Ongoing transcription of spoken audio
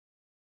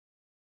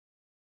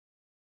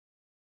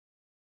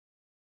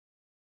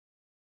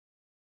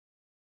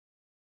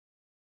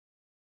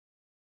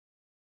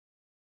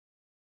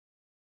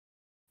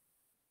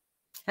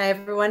Hi,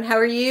 everyone. How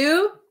are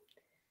you?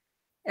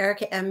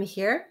 Erica Ehm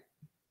here.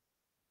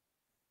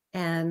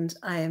 And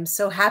I am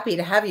so happy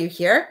to have you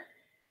here.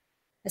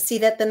 I see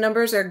that the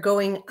numbers are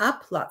going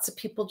up. Lots of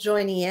people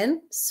joining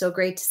in. So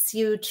great to see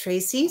you,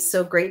 Tracy.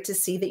 So great to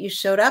see that you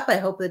showed up. I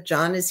hope that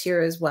John is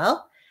here as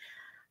well.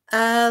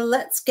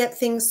 Let's get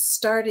things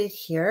started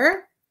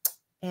here.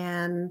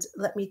 And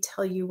let me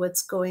tell you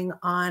what's going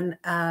on.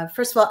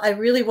 First of all, I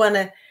really want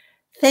to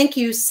thank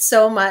you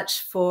so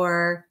much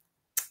for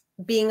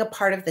being a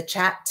part of the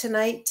chat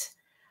tonight.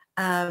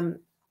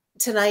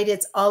 Tonight,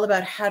 it's all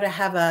about how to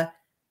have a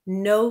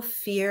no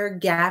fear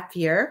gap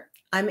year.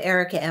 I'm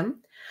Erica Ehm.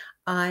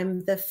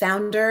 I'm the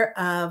founder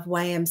of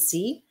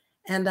YMC,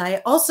 and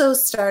I also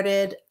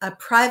started a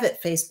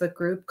private Facebook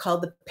group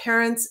called the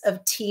Parents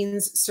of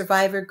Teens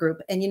Survivor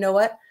Group. And you know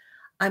what?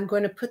 I'm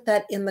going to put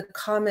that in the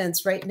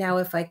comments right now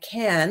if I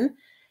can.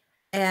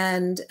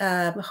 And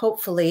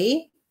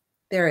hopefully,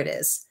 there it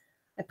is.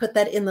 I put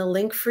that in the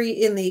link for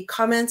you, in the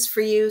comments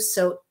for you.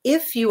 So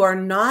if you are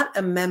not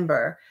a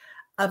member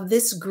of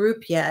this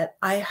group yet,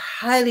 I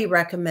highly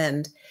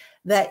recommend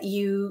that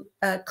you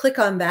click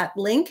on that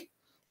link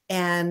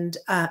and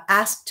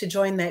ask to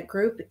join that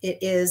group. It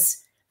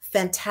is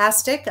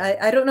fantastic.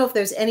 I don't know if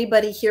there's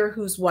anybody here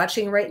who's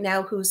watching right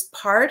now who's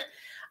part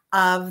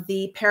of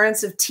the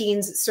Parents of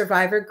Teens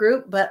Survivor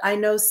Group, but I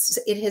know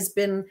it has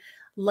been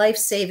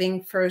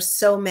life-saving for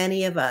so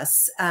many of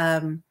us.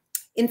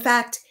 In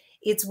fact,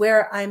 it's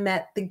where I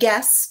met the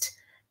guest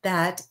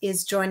that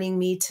is joining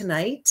me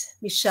tonight,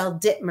 Michelle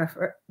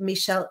Dittmer.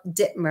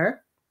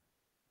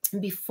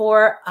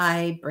 Before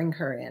I bring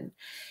her in,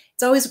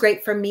 it's always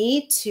great for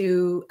me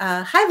to,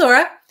 hi,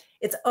 Laura.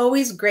 It's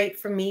always great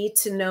for me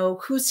to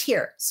know who's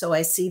here. So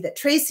I see that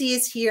Tracy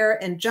is here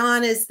and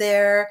John is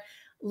there.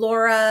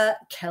 Laura,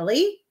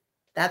 Kelly,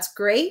 that's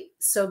great.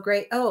 So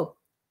great. Oh,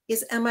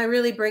 am I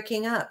really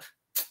breaking up?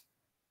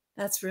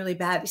 That's really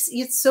bad.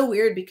 It's so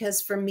weird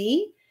because for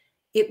me,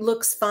 it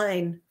looks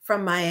fine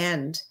from my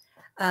end.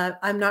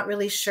 I'm not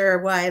really sure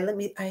why.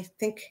 I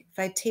think if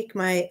I take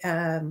my,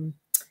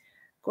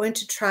 going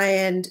to try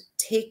and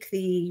take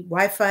the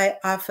Wi-Fi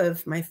off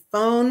of my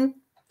phone.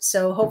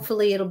 So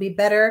hopefully it'll be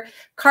better.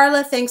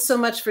 Carla, thanks so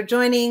much for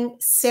joining.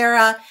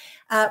 Sarah,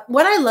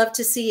 what I love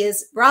to see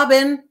is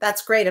Robin.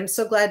 That's great. I'm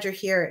so glad you're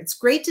here. It's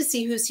great to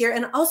see who's here.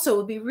 And also it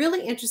would be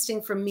really interesting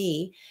for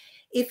me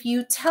if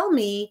you tell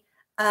me,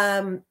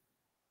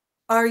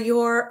 are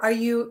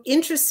you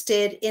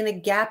interested in a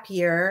gap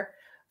year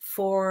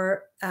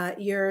for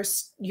your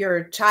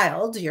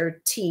child,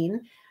 your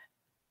teen,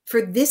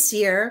 for this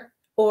year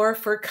or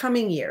for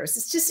coming years?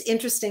 It's just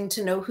interesting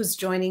to know who's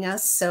joining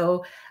us.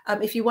 So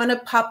if you want to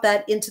pop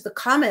that into the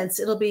comments,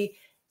 it's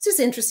just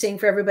interesting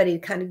for everybody to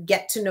kind of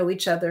get to know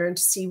each other and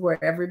to see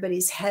where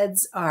everybody's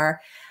heads are.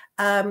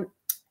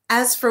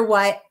 As for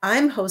why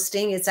I'm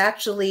hosting, it's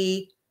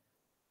actually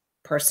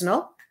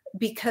personal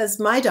because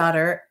my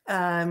daughter,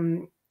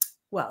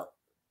 well,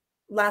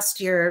 last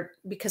year,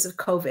 because of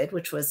COVID,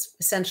 which was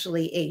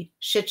essentially a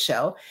shit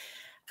show,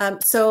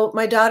 so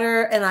my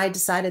daughter and I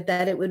decided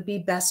that it would be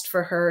best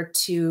for her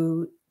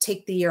to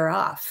take the year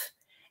off.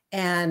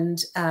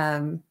 And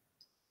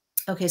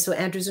okay, so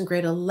Andrew's in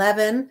grade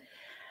 11.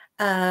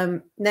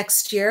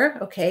 Next year,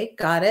 okay,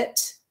 got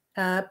it.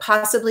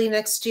 Possibly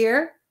next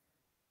year.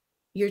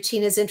 Your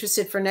teen is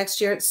interested for next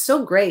year. It's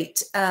so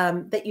great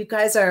that you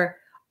guys are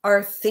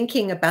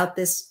thinking about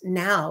this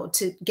now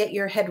to get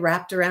your head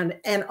wrapped around.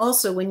 And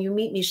also when you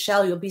meet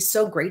Michelle, you'll be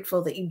so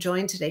grateful that you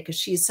joined today because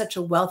she's such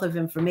a wealth of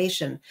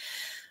information.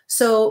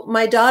 So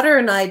my daughter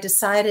and I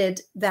decided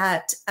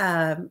that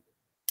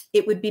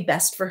it would be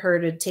best for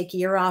her to take a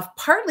year off,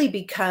 partly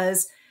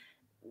because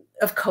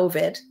of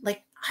COVID.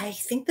 Like, I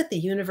think that the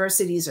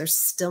universities are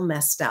still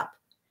messed up.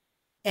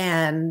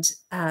 And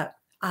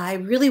I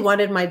really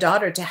wanted my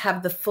daughter to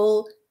have the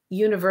full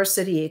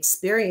university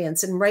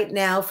experience. And right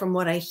now, from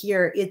what I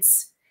hear,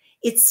 it's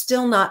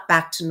still not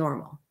back to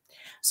normal.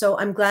 So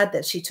I'm glad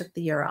that she took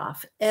the year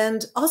off.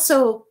 And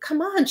also, come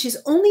on, she's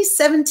only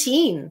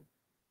 17.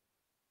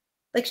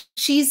 Like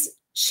she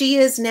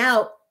is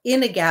now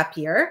in a gap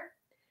year.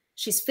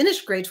 She's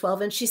finished grade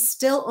 12 and she's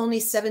still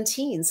only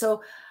 17.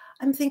 So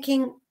I'm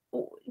thinking,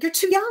 you're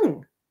too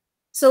young.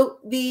 So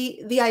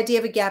the idea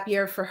of a gap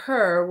year for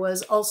her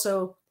was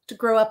also to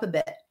grow up a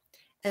bit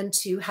and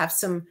to have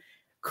some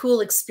cool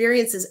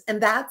experiences.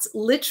 And that's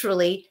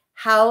literally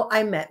how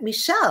I met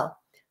Michelle.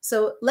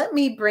 So let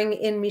me bring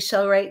in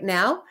Michelle right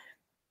now.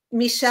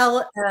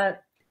 Michelle,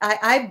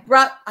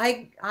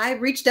 I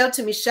reached out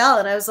to Michelle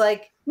and I was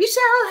like,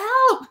 Michelle,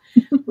 help.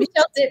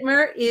 Michelle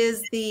Dittmer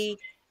is the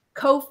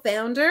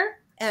co-founder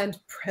and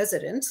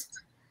president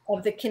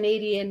of the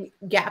Canadian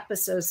Gap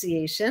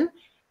Association.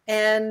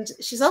 And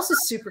she's also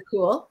super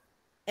cool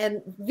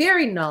and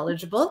very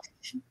knowledgeable.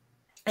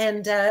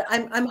 And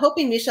I'm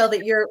hoping, Michelle,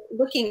 that you're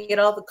looking at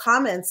all the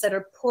comments that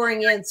are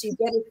pouring in. So you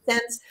get a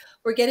sense,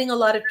 we're getting a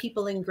lot of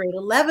people in grade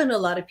 11, a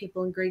lot of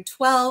people in grade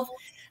 12,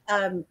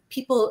 a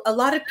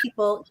lot of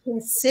people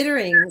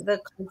considering the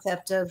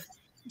concept of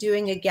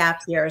doing a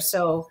gap year.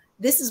 So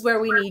this is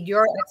where we need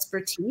your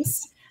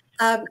expertise.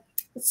 Um,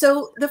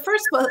 so the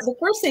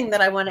first thing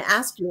that I want to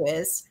ask you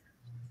is,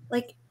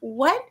 like,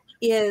 what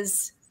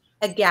is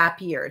a gap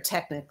year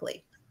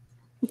technically?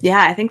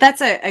 Yeah, I think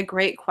that's a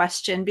great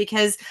question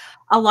because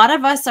a lot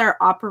of us are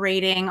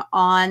operating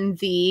on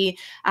the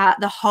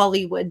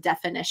Hollywood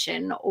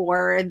definition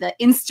or the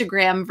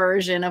Instagram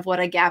version of what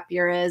a gap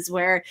year is,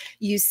 where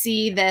you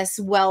see this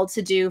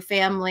well-to-do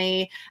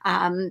family,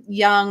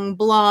 young,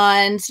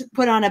 blonde,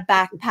 put on a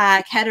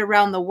backpack, head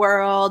around the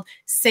world,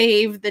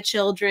 save the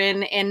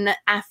children in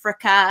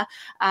Africa,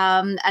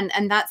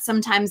 and that's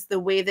sometimes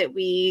the way that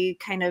we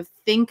kind of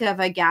think of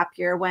a gap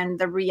year, when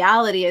the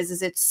reality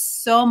is it's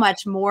so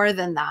much more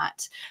than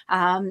that.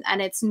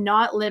 And it's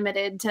not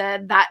limited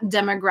to that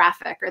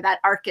demographic or that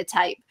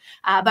archetype,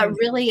 but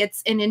really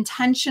it's an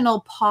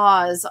intentional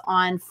pause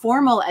on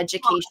formal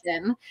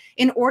education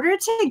in order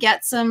to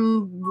get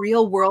some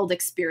real world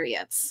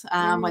experience,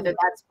 whether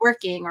that's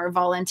working or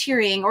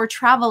volunteering or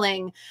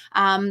traveling.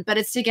 But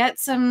it's to get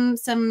some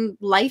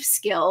life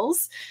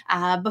skills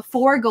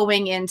before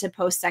going into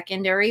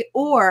post-secondary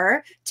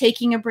or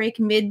taking a break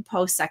mid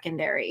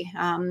post-secondary.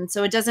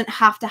 So it doesn't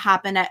have to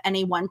happen at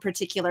any one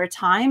particular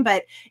time,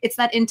 but it's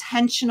that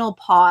intentional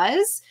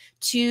pause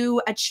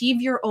to achieve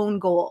your own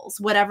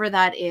goals, whatever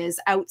that is,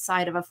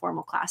 outside of a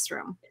formal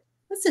classroom.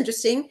 That's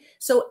interesting.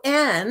 So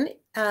Anne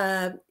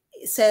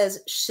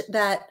says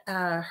that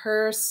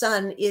her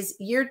son is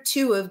year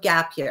 2 of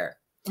gap year.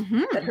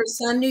 That her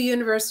son knew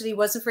university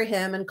wasn't for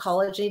him and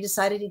college, and he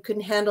decided he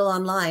couldn't handle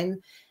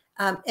online.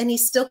 And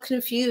he's still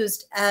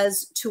confused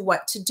as to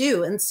what to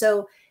do. And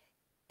so,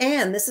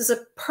 Anne, this is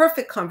a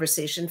perfect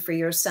conversation for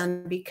your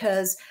son,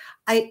 because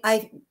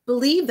I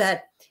believe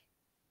that,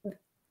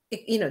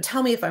 you know,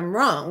 tell me if I'm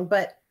wrong,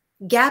 but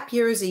gap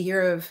year is a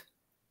year of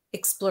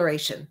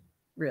exploration,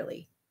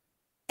 really.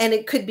 And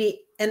it could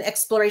be an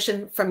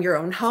exploration from your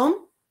own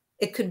home.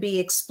 It could be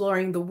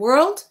exploring the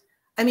world.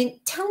 I mean,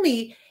 tell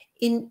me,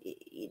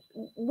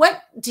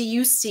 what do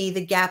you see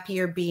the gap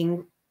year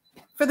being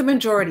for the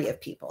majority of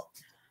people?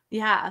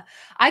 Yeah,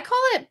 I call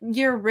it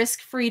your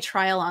risk-free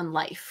trial on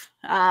life.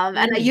 And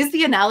I use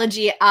the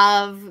analogy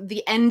of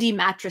the Endy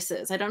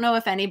mattresses. I don't know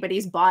if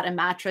anybody's bought a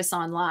mattress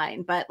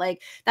online, but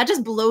like that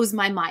just blows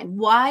my mind.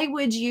 Why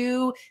would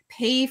you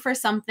pay for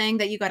something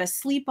that you got to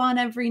sleep on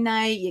every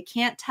night? You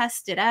can't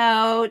test it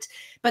out.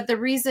 But the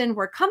reason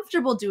we're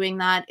comfortable doing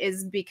that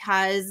is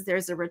because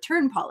there's a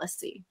return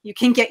policy. You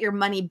can get your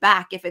money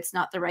back if it's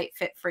not the right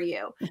fit for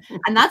you.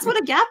 And that's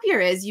what a gap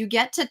year is. You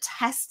get to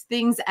test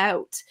things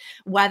out,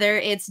 whether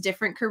it's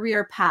different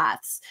career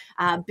paths,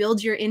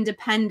 build your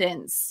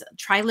independence,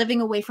 try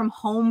living away from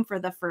home for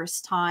the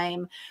first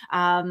time,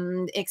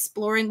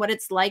 exploring what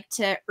it's like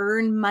to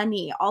earn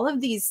money. All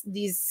of these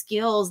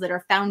skills that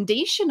are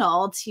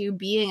foundational to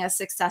being a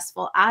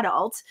successful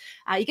adult,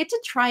 you get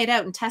to try it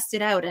out and test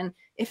it out. And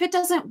if it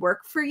doesn't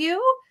work for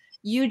you,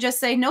 you just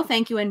say no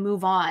thank you and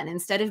move on,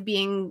 instead of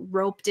being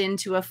roped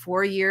into a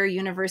 4-year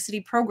university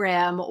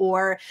program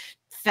or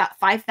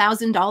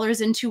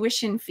 $5,000 in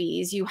tuition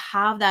fees. You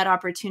have that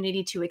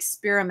opportunity to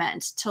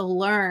experiment, to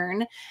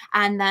learn,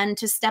 and then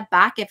to step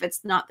back if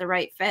it's not the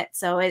right fit.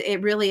 So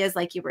it really is,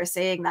 like you were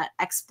saying, that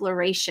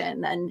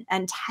exploration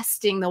and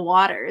testing the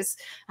waters.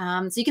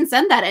 So you can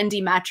send that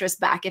ND mattress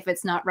back if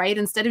it's not right,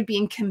 instead of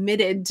being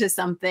committed to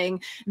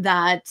something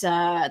that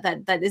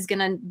that is going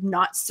to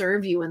not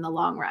serve you in the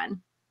long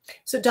run.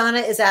 So Donna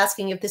is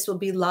asking if this will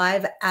be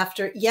live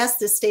after. Yes,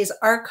 this stays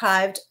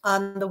archived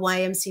on the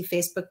YMC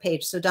Facebook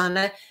page. So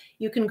Donna,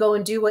 you can go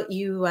and do what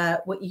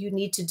you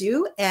need to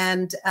do,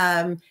 and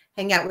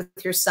hang out with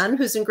your son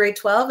who's in grade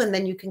 12, and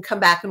then you can come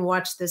back and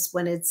watch this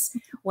when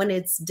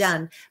it's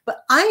done.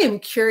 But I am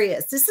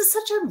curious. This is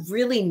such a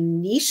really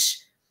niche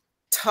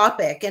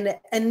topic, and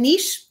a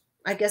niche,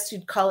 I guess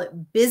you'd call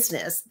it,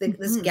 business.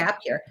 This gap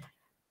year.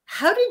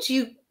 How did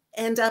you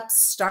end up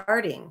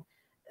starting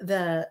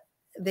the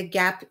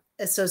Gap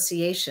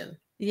Association?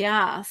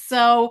 Yeah.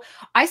 So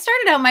I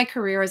started out my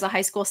career as a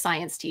high school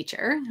science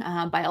teacher,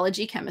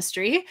 biology,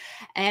 chemistry.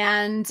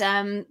 And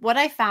what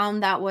I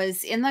found that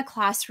was in the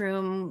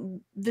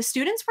classroom, the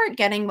students weren't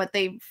getting what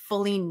they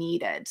fully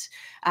needed.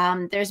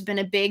 There's been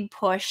a big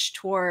push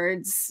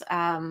towards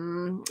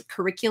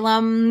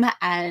curriculum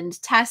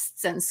and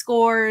tests and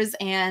scores,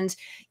 and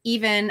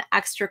even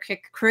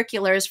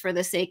extracurriculars for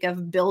the sake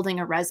of building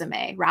a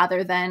resume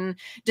rather than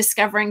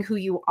discovering who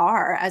you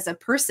are as a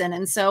person.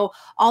 And so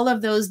all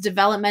of those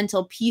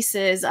developmental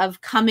pieces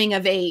of coming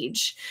of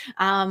age,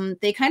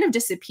 they kind of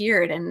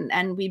disappeared,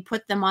 and we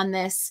put them on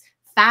this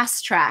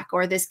fast track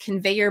or this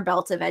conveyor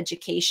belt of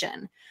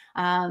education.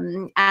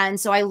 And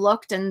so I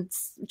looked and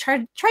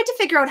tried to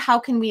figure out, how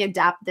can we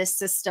adapt this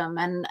system?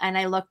 And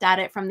I looked at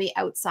it from the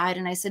outside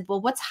and I said,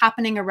 well, what's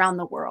happening around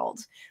the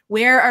world?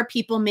 Where are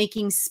people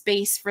making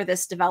space for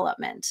this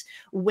development?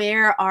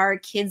 Where are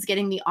kids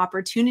getting the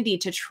opportunity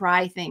to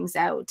try things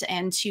out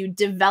and to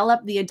develop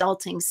the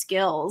adulting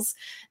skills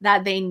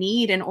that they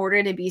need in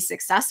order to be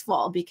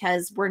successful?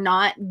 Because we're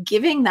not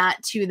giving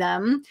that to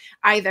them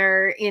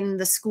either in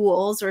the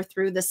schools or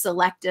through the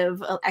selective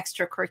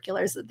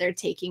extracurriculars that they're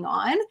taking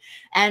on.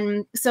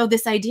 And so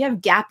this idea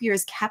of gap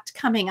years kept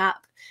coming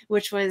up,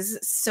 which was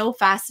so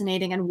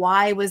fascinating. And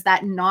why was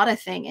that not a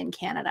thing in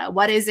Canada?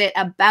 What is it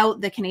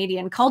about the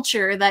Canadian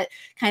culture that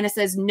kind of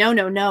says, no,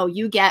 no, no,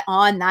 you get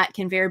on that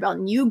conveyor belt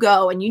and you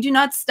go and you do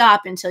not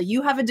stop until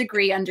you have a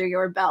degree under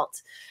your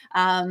belt?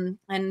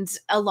 And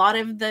a lot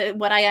of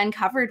what I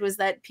uncovered was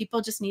that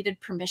people just needed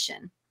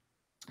permission.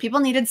 People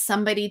needed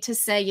somebody to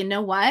say, you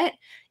know what?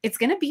 It's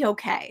going to be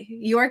okay.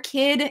 Your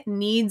kid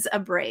needs a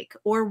break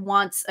or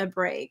wants a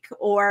break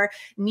or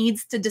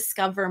needs to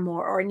discover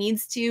more or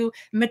needs to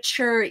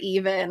mature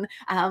even,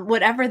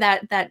 whatever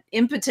that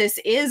impetus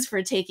is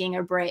for taking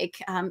a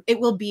break, it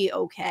will be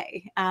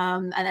okay.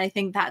 And I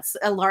think that's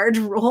a large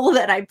role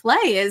that I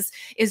play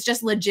is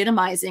just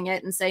legitimizing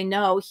it and say,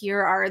 no,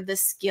 here are the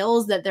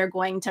skills that they're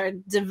going to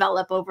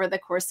develop over the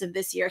course of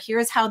this year.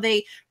 Here's how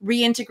they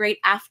reintegrate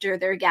after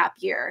their gap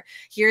year.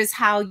 Here's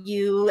how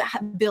you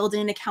build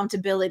in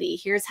accountability.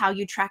 Here's how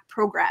you track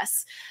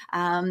progress.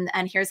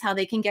 And here's how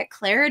they can get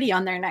clarity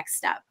on their next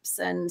steps.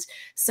 And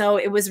so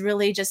it was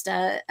really just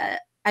a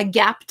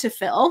gap to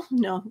fill.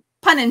 No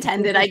pun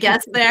intended, I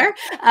guess there.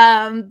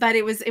 But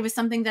it was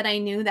something that I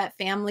knew that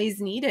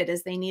families needed,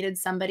 is they needed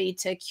somebody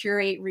to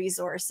curate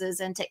resources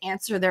and to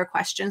answer their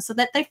questions so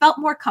that they felt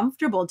more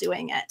comfortable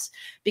doing it,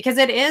 because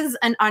it is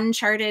an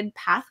uncharted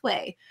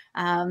pathway.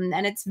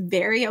 And it's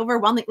very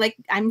overwhelming. Like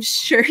I'm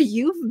sure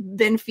you've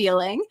been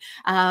feeling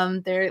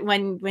there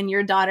when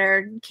your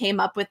daughter came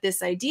up with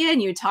this idea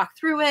and you talk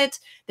through it,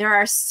 there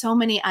are so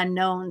many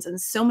unknowns and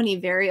so many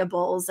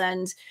variables,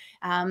 and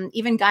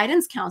even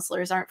guidance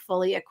counselors aren't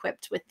fully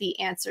equipped with the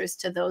answers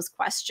to those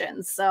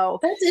questions. So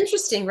that's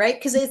interesting, right?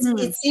 Because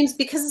it seems,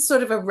 because it's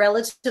sort of a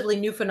relatively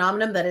new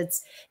phenomenon, that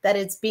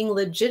it's being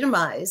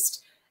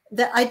legitimized,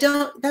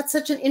 that's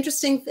such an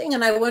interesting thing.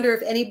 And I wonder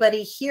if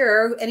anybody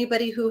here,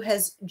 anybody who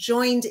has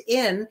joined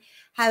in,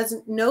 has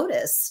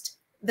noticed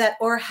that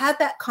or had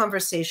that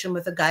conversation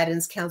with a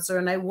guidance counselor.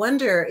 And I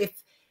wonder if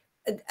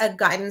a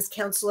guidance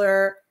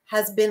counselor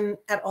has been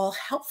at all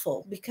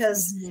helpful,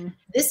 because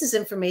this is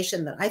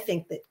information that I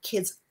think that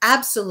kids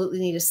absolutely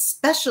need,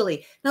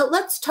 especially now.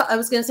 Let's talk. I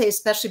was going to say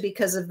especially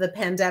because of the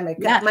pandemic.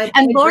 Yeah.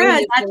 And Laura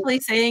is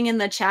actually saying in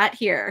the chat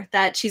here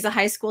that she's a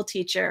high school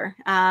teacher,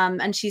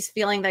 and she's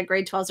feeling that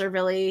grade 12s are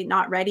really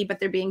not ready,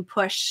 but they're being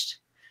pushed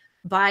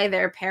by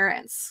their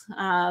parents,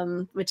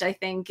 which I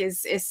think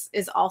is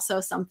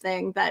also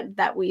something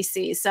that we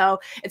see. So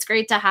it's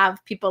great to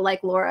have people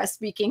like Laura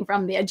speaking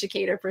from the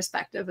educator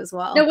perspective as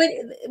well.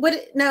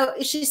 Now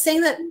is she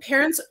saying that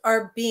parents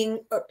are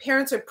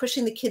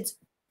pushing the kids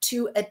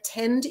to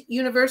attend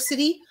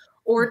university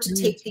or to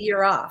take the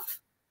year off?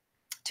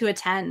 To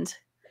attend.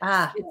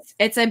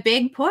 It's a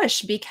big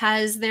push,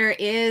 because there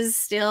is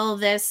still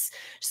this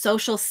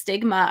social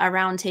stigma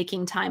around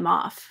taking time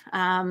off,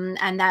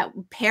 and that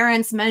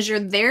parents measure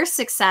their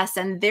success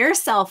and their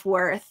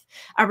self-worth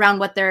around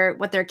what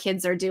their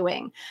kids are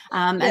doing.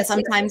 And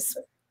sometimes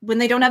when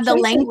they don't have the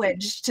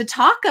language to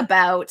talk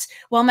about,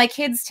 well, my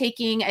kid's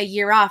taking a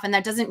year off, and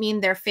that doesn't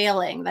mean they're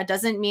failing. That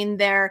doesn't mean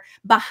they're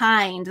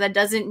behind. That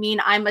doesn't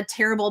mean I'm a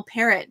terrible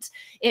parent.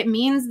 It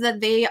means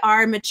that they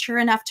are mature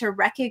enough to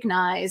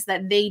recognize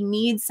that they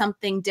need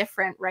something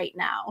different right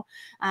now.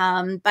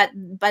 But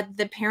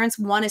the parents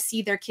want to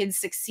see their kids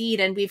succeed.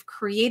 And we've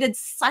created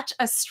such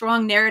a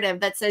strong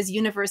narrative that says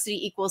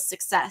university equals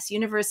success,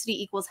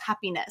 university equals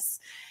happiness.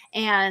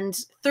 And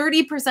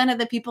 30% of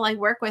the people I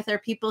work with are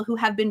people who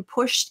have been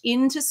pushed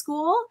into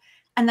school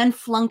and then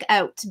flunk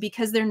out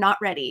because they're not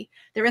ready.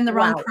 They're in the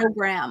wrong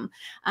program.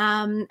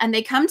 And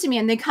they come to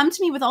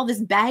me with all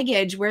this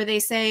baggage where they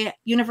say,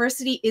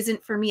 university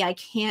isn't for me. I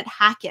can't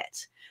hack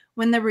it.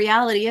 When the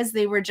reality is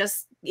they were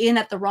just in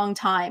at the wrong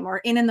time, or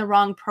in the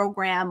wrong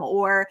program,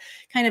 or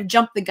kind of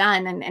jumped the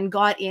gun and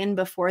got in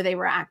before they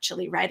were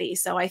actually ready.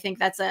 So I think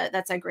that's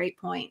a great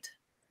point.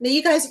 Now,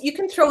 you guys, you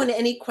can throw in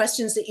any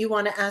questions that you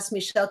want to ask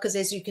Michelle, because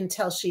as you can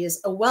tell, she is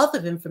a wealth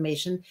of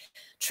information.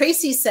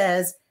 Tracy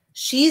says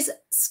she's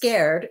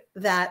scared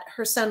that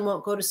her son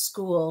won't go to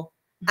school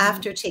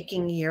after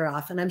taking a year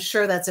off. And I'm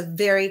sure that's a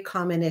very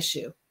common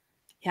issue.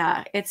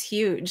 Yeah, it's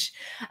huge.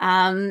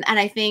 And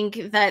I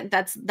think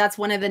that's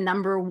one of the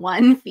number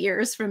one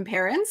fears from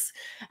parents,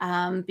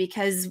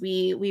 because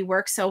we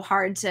work so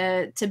hard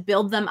to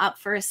build them up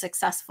for a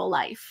successful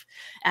life.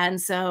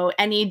 And so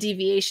any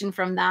deviation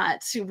from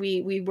that,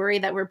 we worry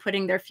that we're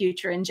putting their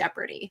future in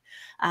jeopardy.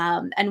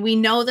 And we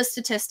know the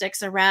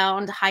statistics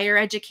around higher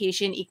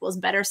education equals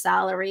better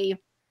salary,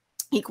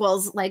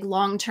 equals like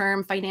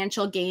long-term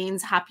financial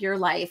gains, happier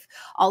life,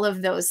 all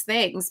of those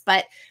things.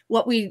 But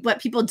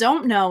what people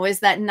don't know is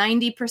that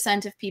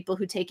 90% of people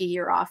who take a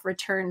year off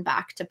return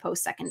back to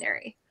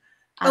post-secondary.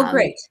 Oh,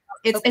 great.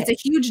 It's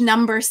a huge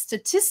number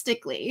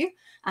statistically.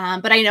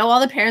 But I know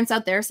all the parents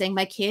out there saying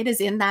my kid is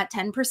in that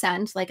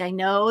 10%. Like, I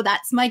know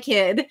that's my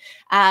kid.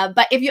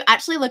 But if you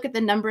actually look at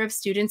the number of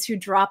students who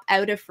drop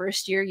out of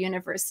first year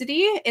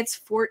university, it's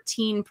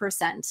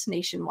 14%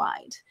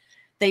 nationwide.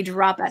 They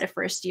drop out of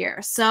first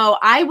year. So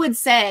I would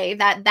say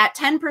that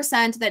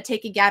 10% that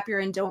take a gap year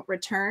and don't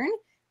return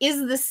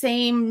is the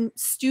same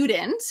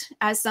student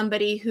as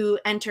somebody who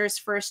enters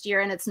first year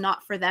and it's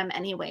not for them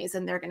anyways,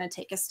 and they're going to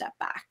take a step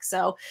back.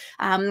 So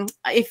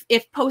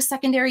if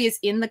post-secondary is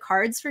in the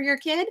cards for your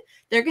kid,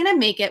 they're going to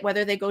make it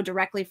whether they go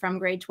directly from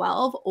grade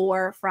 12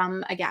 or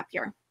from a gap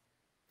year.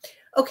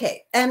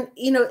 Okay. And,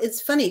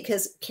 it's funny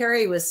because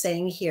Carrie was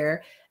saying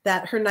here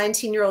that her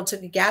 19-year-old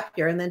took a gap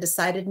year and then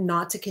decided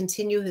not to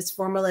continue his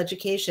formal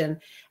education.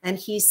 And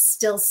he's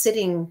still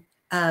sitting,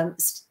 on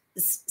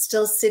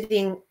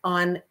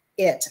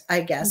it,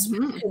 I guess,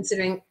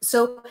 considering.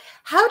 So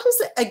how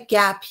does a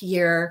gap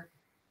year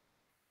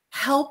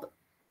help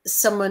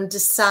someone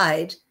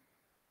decide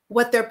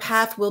what their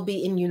path will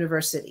be in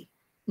university?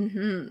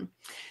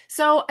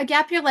 So a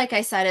gap year, like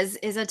I said,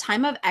 is a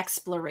time of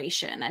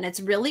exploration, and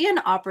it's really an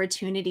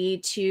opportunity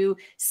to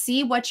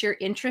see what you're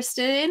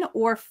interested in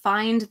or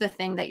find the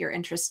thing that you're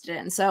interested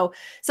in. So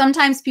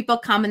sometimes people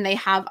come and they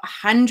have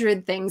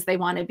 100 things they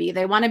want to be.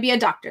 They want to be a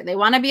doctor. They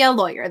want to be a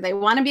lawyer. They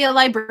want to be a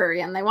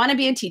librarian. They want to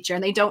be a teacher,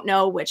 and they don't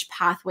know which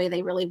pathway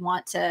they really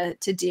want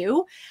to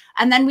do.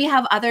 And then we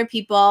have other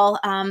people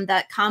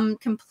that come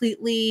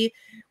completely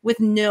with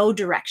no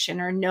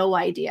direction or no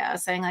idea,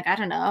 saying like, I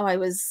don't know, I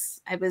was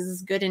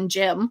good in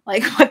gym.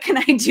 Like, what can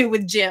I do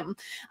with gym?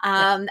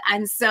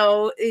 And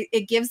so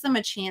it gives them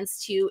a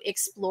chance to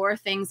explore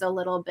things a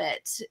little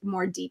bit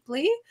more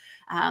deeply,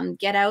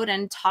 get out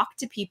and talk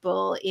to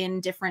people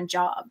in different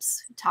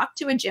jobs, talk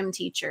to a gym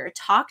teacher,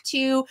 talk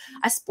to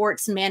a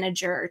sports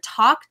manager,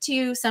 talk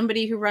to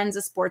somebody who runs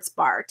a sports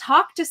bar,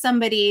 talk to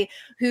somebody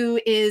who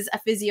is a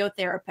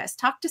physiotherapist,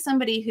 talk to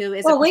somebody who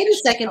is wait a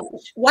second.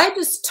 Coach. Why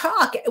just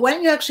talk? Why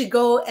don't you actually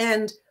go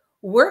and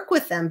work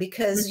with them,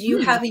 because you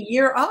have a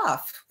year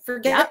off?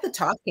 Forget the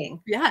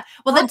talking. Yeah.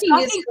 Well,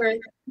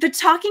 the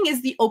talking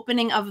is the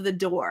opening of the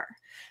door,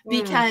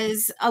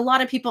 because a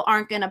lot of people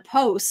aren't going to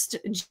post,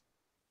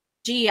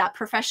 gee, a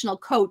professional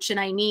coach and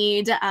I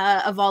need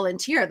a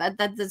volunteer.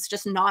 That's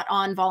just not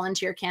on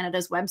Volunteer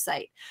Canada's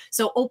website.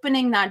 So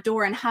opening that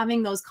door and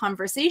having those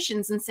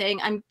conversations and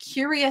saying, I'm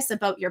curious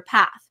about your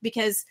path,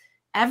 because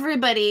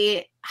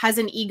everybody has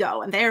an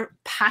ego and they're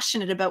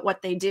passionate about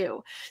what they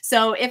do.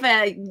 So if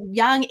a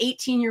young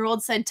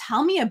 18-year-old said,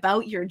 tell me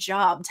about your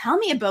job, tell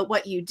me about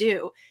what you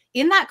do,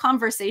 in that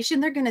conversation,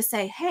 they're going to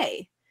say,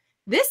 hey,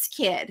 this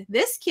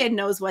kid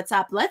knows what's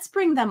up. Let's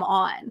bring them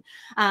on.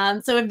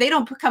 So if they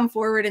don't come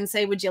forward and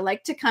say, would you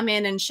like to come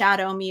in and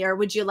shadow me? Or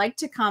would you like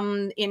to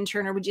come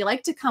intern? Or would you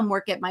like to come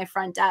work at my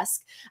front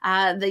desk?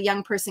 The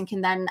young person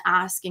can then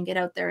ask and get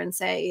out there and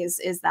say,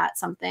 is that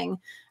something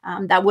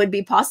that would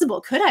be possible?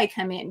 Could I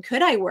come in?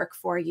 Could I work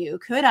for you?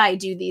 Could I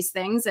do these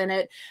things? And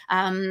it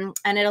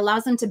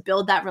allows them to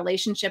build that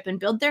relationship and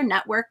build their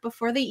network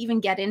before they even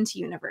get into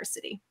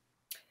university.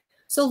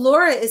 So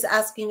Laura is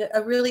asking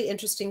a really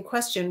interesting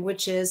question,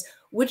 which is,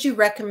 would you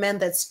recommend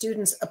that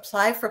students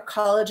apply for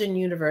college and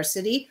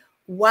university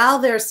while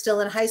they're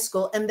still in high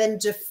school and then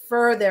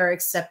defer their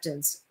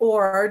acceptance,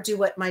 or do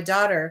what my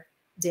daughter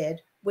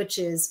did, which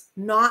is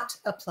not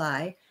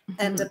apply,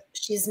 and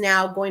she's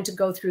now going to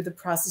go through the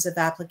process of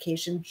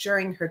application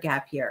during her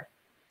gap year?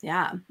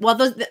 Yeah.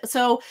 Well,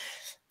 so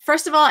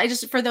first of all,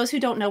 for those who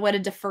don't know what a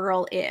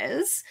deferral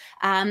is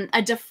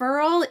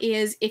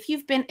if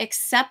you've been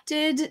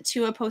accepted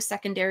to a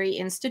post-secondary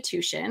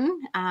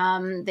institution,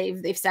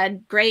 they've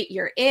said, great,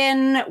 you're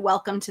in,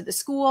 welcome to the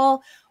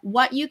school.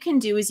 What you can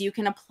do is you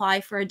can apply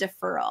for a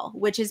deferral,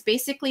 which is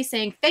basically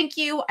saying, thank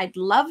you, I'd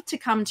love to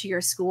come to your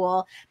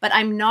school, but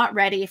I'm not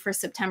ready for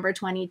September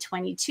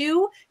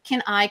 2022.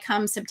 Can I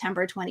come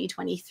September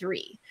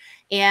 2023?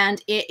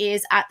 And it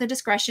is at the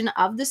discretion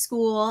of the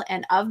school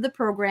and of the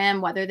program,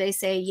 whether they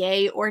say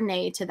yay or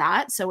nay to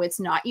that. So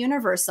it's not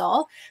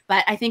universal,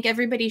 but I think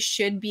everybody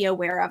should be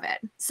aware of it.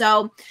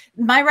 So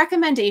my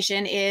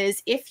recommendation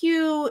is if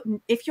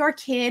your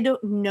kid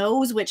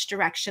knows which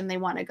direction they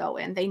want to go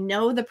in, they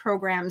know the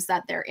programs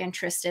that they're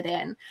interested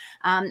in,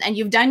 and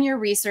you've done your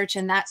research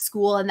and that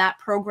school and that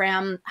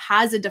program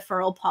has a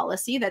deferral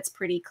policy that's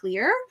pretty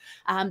clear,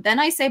 then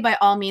I say by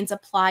all means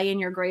apply in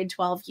your grade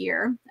 12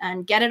 year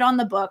and get it on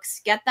the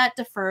books, get that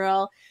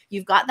deferral.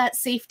 You've got that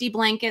safety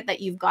blanket that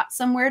you've got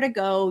somewhere to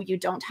go. You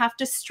don't have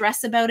to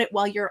stress about it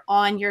while you're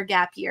on your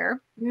gap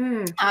year.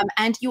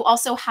 And you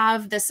also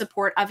have the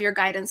support of your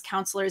guidance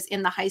counselors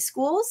in the high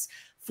schools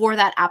for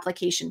that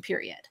application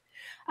period.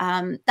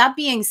 That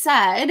being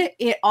said,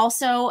 it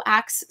also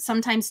acts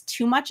sometimes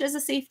too much as a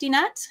safety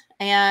net,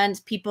 and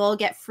people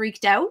get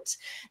freaked out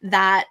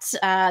that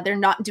they're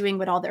not doing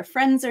what all their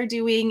friends are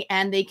doing,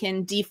 and they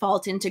can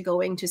default into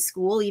going to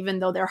school even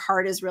though their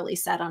heart is really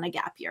set on a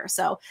gap year.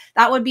 So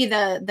that would be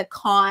the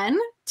con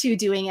to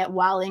doing it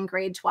while in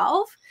grade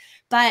 12.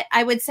 But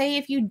I would say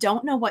if you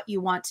don't know what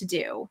you want to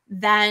do,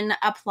 then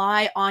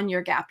apply on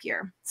your gap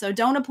year. So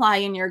don't apply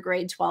in your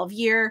grade 12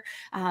 year.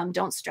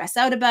 Don't stress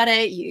out about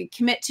it. You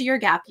commit to your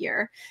gap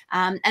year.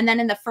 And then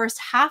in the first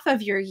half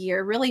of your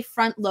year, really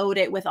front load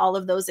it with all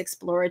of those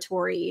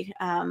exploratory,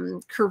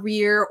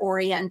 career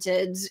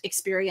oriented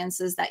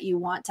experiences that you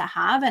want to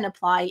have and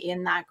apply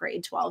in that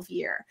grade 12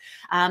 year.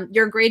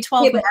 Your grade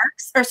 12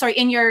 marks, or sorry,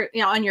 in your,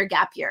 on your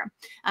gap year.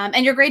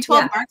 And your grade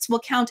 12 marks will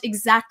count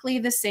exactly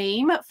the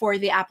same for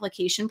the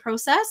application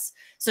process.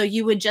 So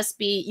you would just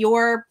be,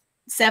 your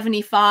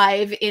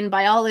 75 in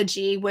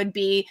biology would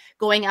be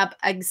going up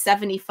a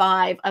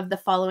 75 of the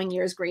following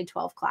year's grade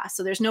 12 class.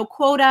 So there's no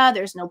quota,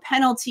 there's no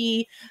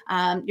penalty.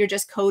 You're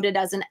just coded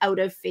as an out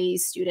of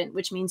phase student,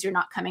 which means you're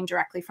not coming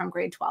directly from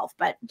grade 12,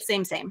 but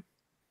same.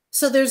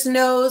 So there's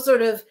no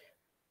sort of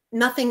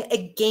nothing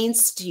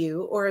against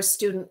you or a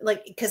student,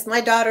 like, because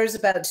my daughter's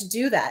about to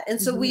do that. And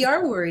so we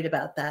are worried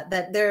about that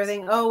they're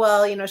thinking, oh,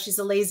 well, she's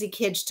a lazy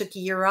kid, she took a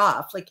year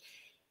off. Like,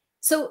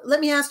 so let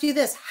me ask you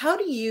this. How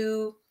do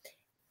you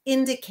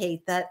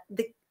indicate that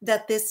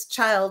that this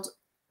child,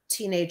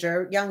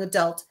 teenager, young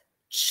adult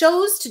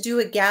chose to do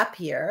a gap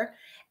year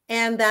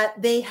and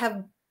that they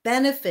have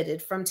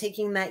benefited from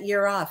taking that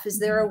year off? Is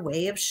there a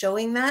way of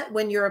showing that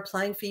when you're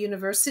applying for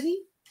university?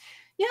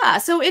 Yeah,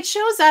 so it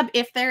shows up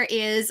if there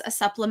is a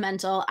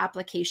supplemental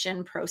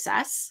application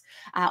process,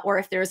 or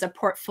if there's a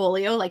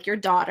portfolio like your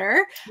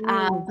daughter,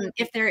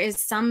 if there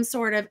is some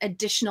sort of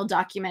additional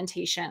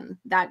documentation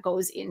that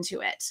goes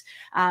into it.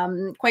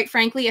 Quite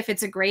frankly, if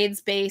it's a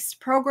grades-based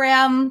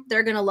program,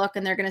 they're going to look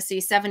and they're going to see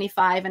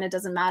 75, and it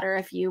doesn't matter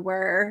if you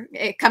were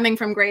coming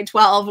from grade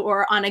 12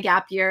 or on a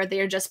gap year.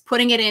 They're just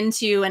putting it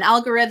into an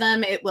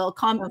algorithm. It will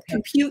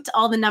compute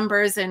all the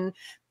numbers and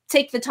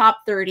take the top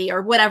 30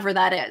 or whatever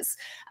that is.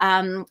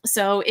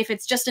 So if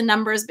it's just a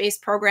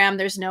numbers-based program,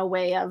 there's no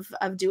way of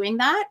doing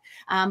that.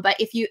 But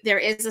if there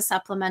is a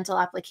supplemental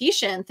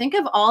application, think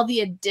of all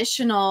the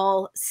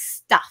additional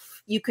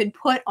stuff you could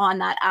put on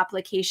that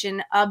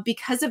application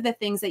because of the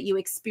things that you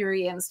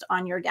experienced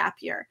on your gap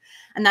year.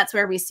 And that's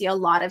where we see a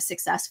lot of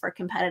success for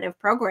competitive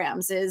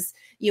programs is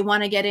you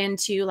want to get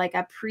into like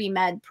a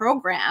pre-med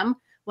program.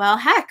 Well,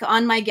 heck,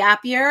 on my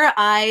gap year,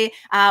 I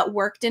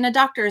worked in a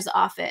doctor's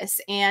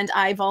office and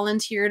I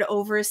volunteered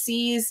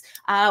overseas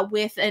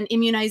with an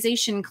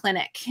immunization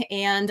clinic,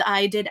 and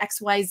I did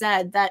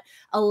XYZ that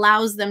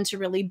allows them to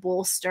really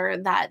bolster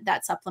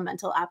that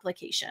supplemental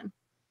application.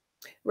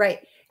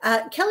 Right.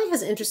 Kelly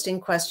has an interesting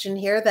question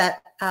here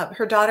that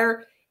her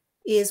daughter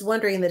is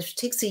wondering that if she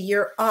takes a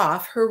year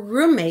off, her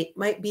roommate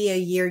might be a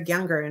year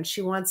younger, and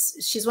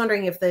she's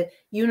wondering if the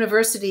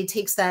university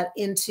takes that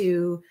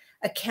into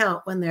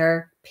account when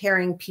they're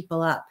pairing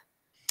people up.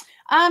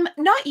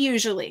 Not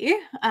usually.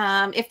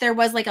 If there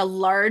was like a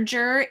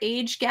larger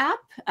age gap,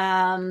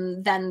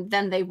 then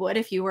they would.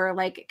 If you were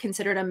like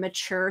considered a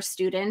mature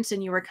student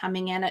and you were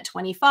coming in at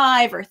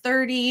 25 or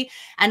 30,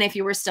 and if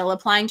you were still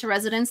applying to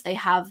residence, they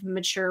have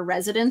mature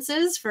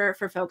residences for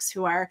folks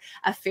who are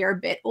a fair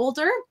bit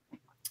older.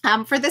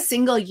 For the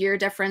single year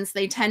difference,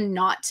 they tend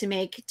not to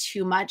make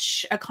too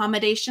much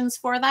accommodations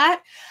for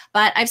that.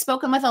 But I've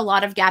spoken with a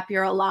lot of gap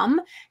year alum,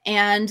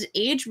 and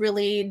age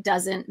really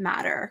doesn't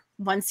matter.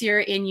 Once you're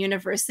in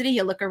university,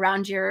 you look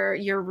around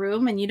your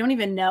room and you don't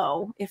even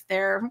know if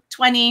they're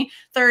 20,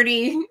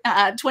 30,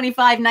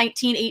 25,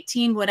 19,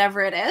 18,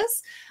 whatever it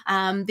is.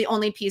 The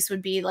only piece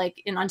would be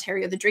like in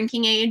Ontario, the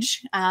drinking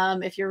age.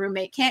 If your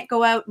roommate can't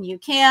go out and you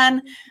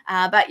can,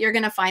 but you're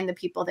going to find the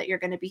people that you're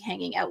going to be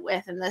hanging out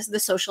with and the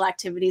social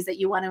activities that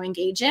you want to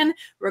engage in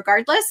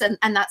regardless.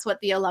 And that's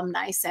what the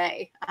alumni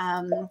say.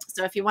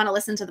 So if you want to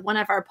listen to one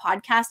of our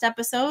podcast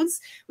episodes,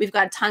 we've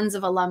got tons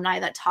of alumni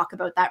that talk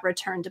about that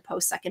return to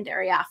post-secondary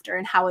after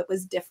and how it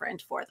was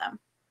different for them.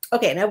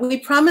 Okay, now we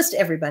promised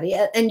everybody,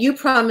 and you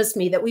promised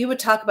me that we would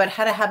talk about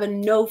how to have a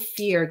no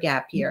fear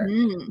gap year.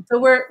 So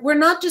we're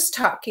not just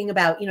talking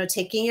about,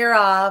 taking a year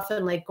off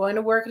and like going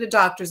to work at a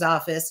doctor's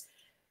office.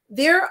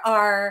 There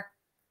are,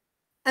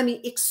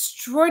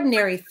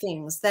 extraordinary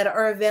things that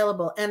are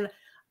available. And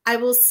I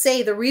will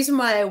say the reason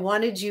why I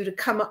wanted you to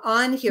come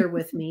on here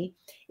with me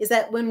is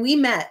that when we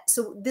met,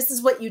 so this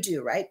is what you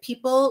do, right?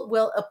 People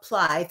will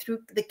apply through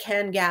the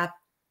CanGap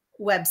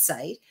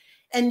website,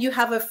 and you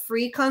have a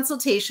free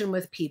consultation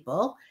with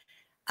people.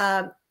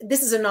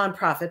 This is a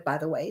nonprofit, by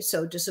the way,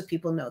 so just so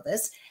people know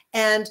this.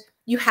 And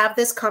you have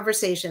this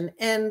conversation,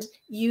 and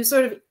you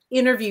sort of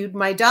interviewed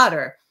my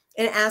daughter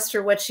and asked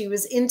her what she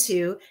was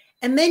into.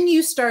 And then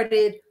you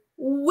started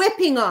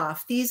whipping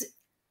off these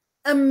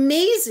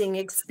amazing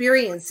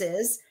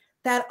experiences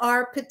that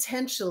are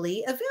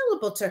potentially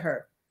available to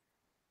her.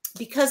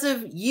 Because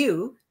of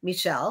you,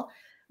 Michelle,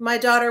 my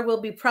daughter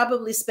will be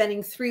probably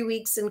spending 3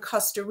 weeks in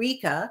Costa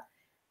Rica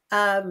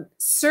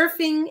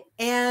surfing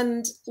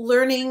and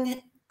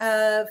learning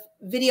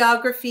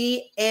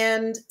videography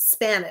and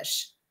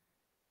Spanish.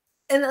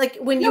 And like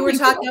when you were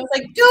talking, I was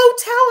like, don't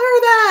tell her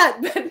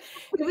that.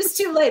 But it was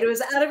too late. It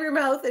was out of your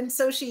mouth. And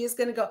so she is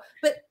going to go.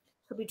 But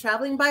she'll be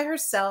traveling by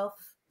herself.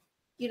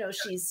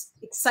 She's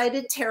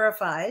excited,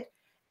 terrified.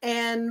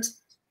 And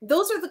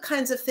those are the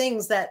kinds of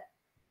things that,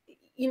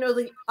 you know,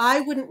 like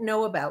I wouldn't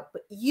know about,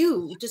 but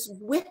you just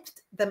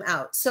whipped them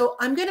out. So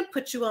I'm going to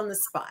put you on the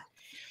spot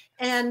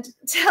and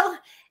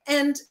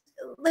and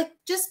like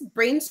just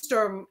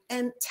brainstorm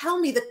and tell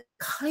me the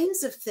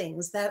kinds of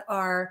things that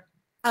are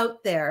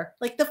out there,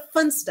 like the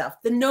fun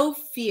stuff, the no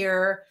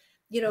fear,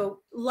 you know,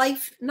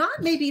 life,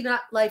 maybe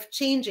not life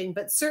changing,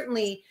 but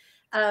certainly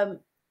um,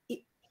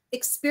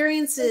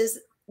 experiences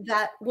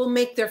that will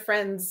make their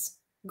friends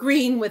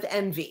green with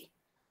envy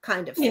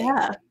kind of thing.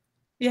 Yeah.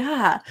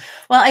 Yeah.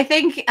 Well, I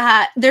think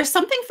there's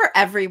something for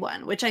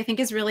everyone, which I think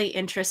is really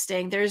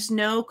interesting. There's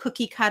no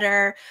cookie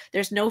cutter,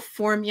 there's no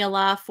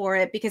formula for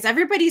it because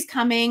everybody's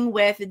coming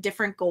with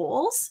different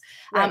goals.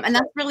 Right. And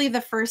that's really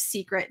the first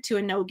secret to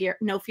a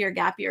no fear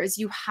gap year is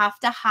you have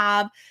to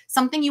have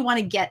something you want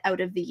to get out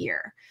of the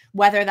year,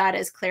 whether that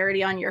is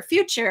clarity on your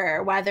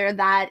future, whether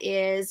that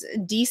is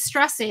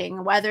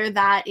de-stressing, whether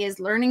that is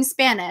learning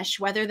Spanish,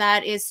 whether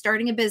that is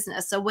starting a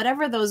business. So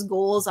whatever those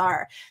goals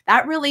are,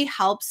 that really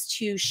helps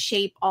to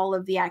shape all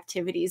of the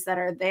activities that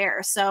are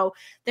there. So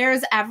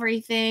there's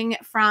everything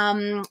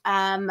from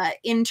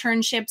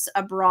internships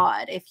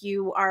abroad. If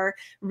you are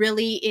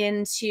really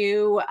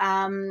into,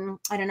 I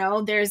don't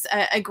know, there's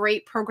a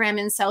great program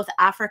in South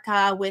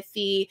Africa with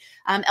the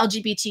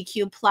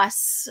LGBTQ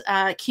plus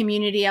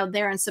community out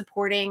there and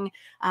supporting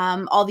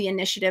all the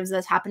initiatives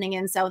that's happening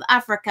in South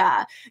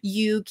Africa.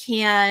 You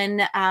can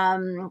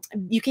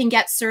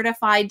get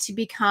certified to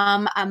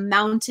become a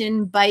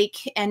mountain bike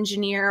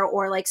engineer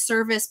or like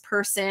service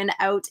person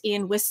out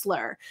in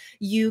Whistler.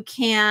 You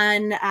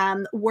can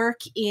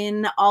work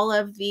in all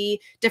of the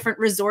different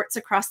resorts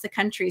across the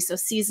country. So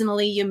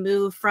seasonally, you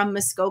move from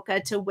Muskoka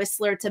to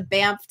Whistler to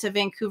Banff to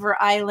Vancouver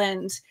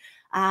Island.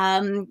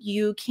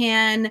 You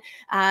can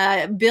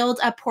build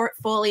a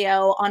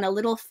portfolio on a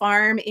little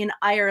farm in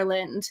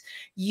Ireland.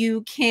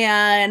 You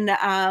can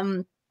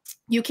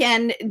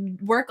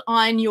work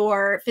on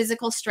your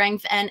physical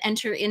strength and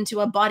enter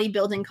into a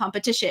bodybuilding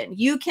competition.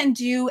 You can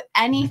do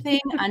anything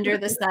under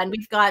the sun.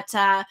 We've got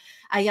a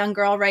young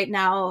girl right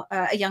now,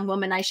 a young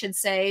woman, I should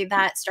say,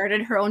 that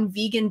started her own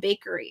vegan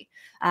bakery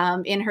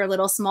in her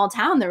little small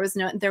town. There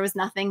was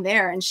nothing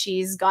there, and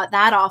she's got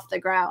that off the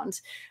ground.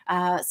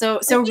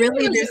 So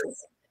really,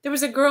 there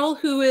was a girl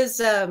who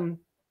is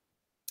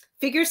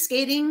figure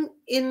skating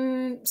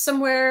in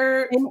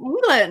somewhere in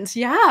England.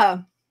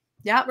 Yeah.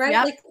 Yep, right?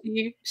 yep.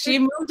 Like, she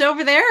moved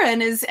over there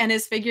and is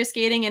figure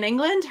skating in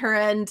England. Her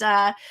and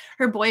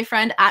her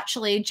boyfriend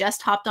actually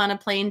just hopped on a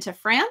plane to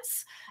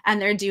France, and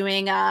they're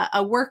doing a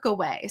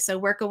Workaway. So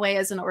Workaway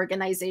is an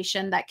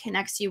organization that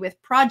connects you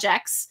with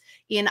projects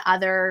in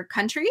other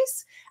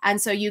countries. And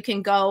so you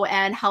can go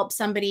and help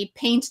somebody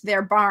paint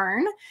their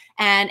barn.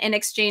 And in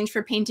exchange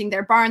for painting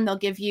their barn, they'll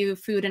give you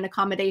food and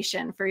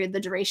accommodation for the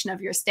duration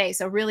of your stay.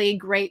 So really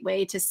great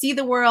way to see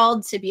the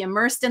world, to be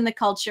immersed in the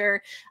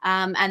culture,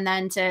 and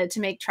then to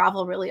make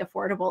travel really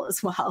affordable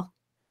as well.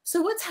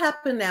 So what's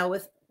happened now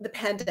with the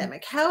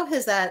pandemic? How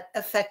has that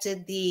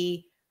affected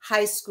the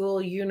high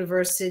school,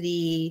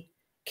 university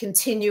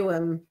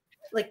continuum?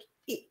 Like,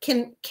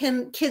 can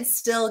kids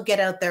still get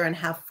out there and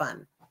have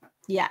fun?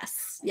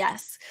 Yes,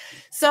 yes.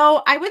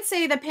 So I would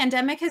say the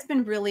pandemic has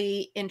been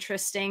really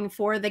interesting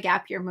for the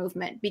gap year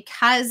movement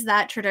because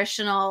that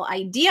traditional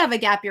idea of a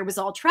gap year was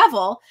all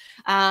travel,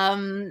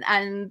 and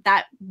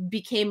that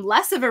became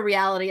less of a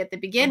reality at the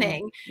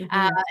beginning.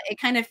 It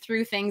kind of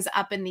threw things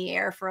up in the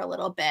air for a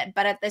little bit.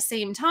 But at the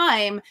same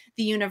time,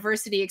 the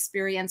university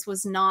experience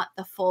was not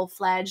the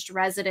full-fledged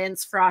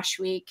residence, frosh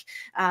week,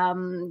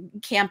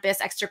 campus,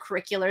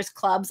 extracurriculars,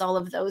 clubs, all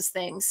of those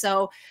things.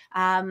 So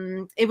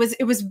it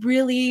was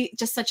really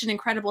just such an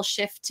incredible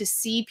shift to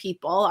see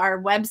people.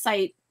 Our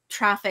website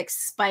traffic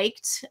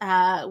spiked.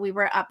 We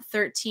were up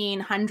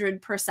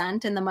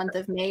 1,300% in the month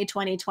of May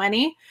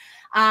 2020.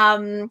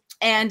 And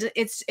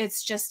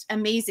it's just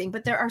amazing.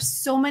 But there are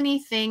so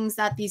many things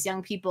that these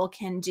young people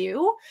can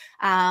do,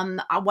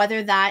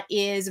 whether that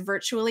is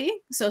virtually.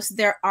 So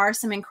there are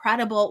some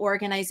incredible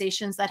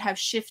organizations that have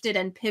shifted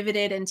and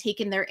pivoted and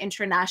taken their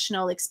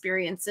international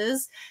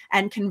experiences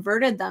and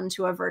converted them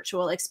to a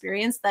virtual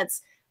experience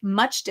that's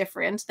much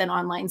different than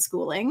online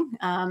schooling,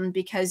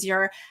 because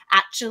you're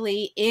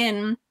actually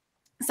in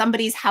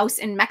somebody's house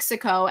in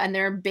Mexico and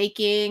they're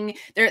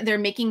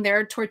making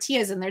their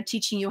tortillas and they're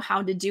teaching you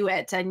how to do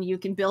it, and you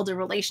can build a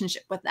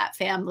relationship with that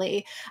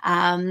family.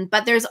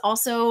 But there's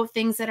also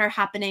things that are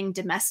happening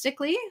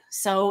domestically.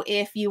 So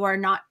if you are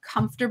not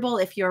comfortable,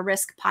 if your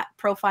risk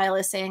profile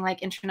is saying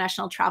like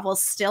international travel,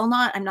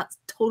 I'm not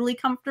totally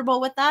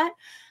comfortable with that.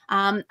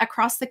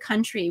 Across the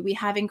country, we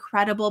have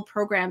incredible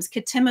programs.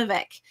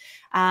 Kitimovic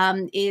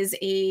is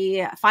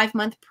a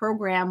 5-month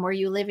program where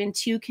you live in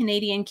 2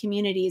 Canadian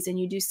communities and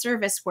you do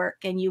service work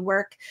and you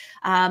work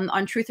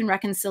on truth and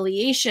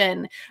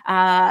reconciliation,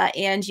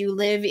 and you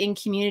live in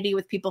community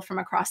with people from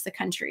across the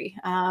country.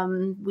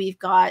 We've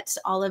got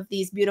all of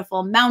these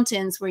beautiful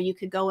mountains where you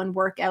could go and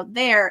work out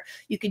there.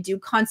 You could do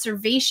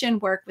conservation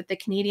work with the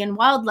Canadian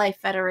Wildlife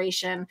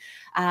Federation.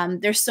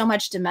 There's so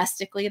much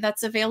domestically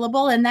that's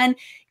available. And then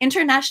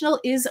internationally, international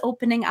is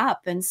opening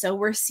up. And so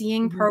we're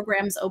seeing Mhm.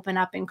 programs open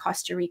up in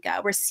Costa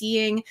Rica. We're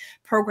seeing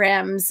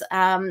programs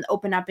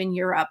open up in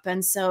Europe.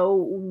 And so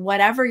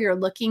whatever you're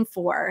looking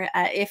for,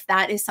 if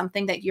that is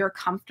something that you're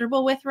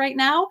comfortable with right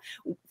now,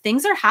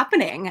 things are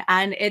happening,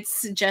 and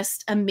it's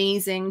just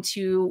amazing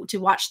to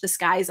watch the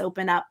skies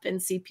open up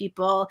and see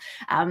people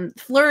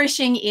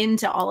flourishing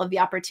into all of the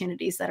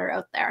opportunities that are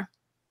out there.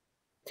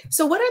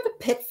 So what are the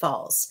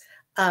pitfalls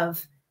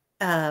of,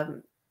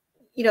 um,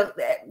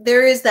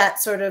 there is that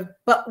sort of,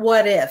 but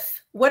what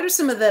if? What are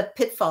some of the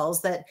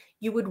pitfalls that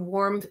you would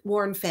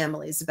warn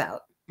families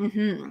about?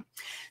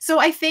 So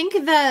I think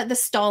the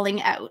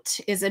stalling out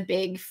is a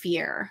big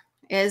fear.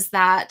 Is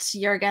that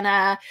they're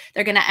gonna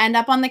end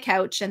up on the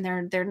couch and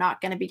they're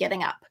not gonna be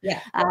getting up, Yeah.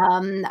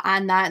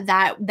 and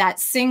that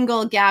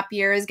single gap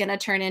year is gonna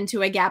turn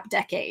into a gap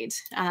decade,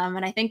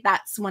 and I think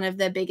that's one of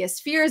the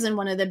biggest fears and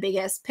one of the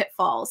biggest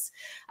pitfalls.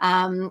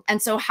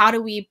 And so, how do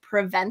we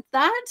prevent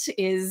that?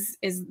 Is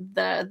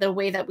the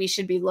way that we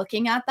should be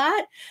looking at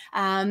that,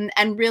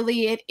 and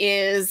really it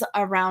is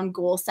around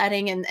goal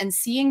setting and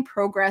seeing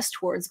progress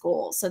towards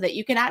goals, so that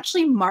you can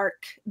actually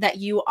mark that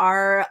you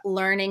are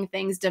learning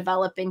things,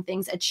 developing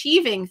things,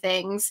 achieving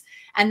things.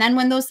 And then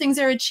when those things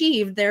are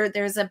achieved,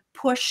 there's a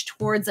push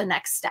towards a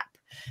next step,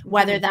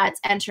 whether that's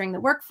entering the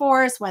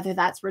workforce, whether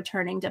that's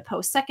returning to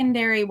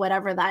post-secondary,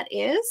 whatever that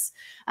is.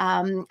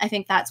 I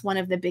think that's one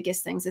of the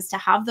biggest things, is to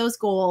have those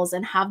goals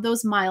and have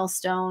those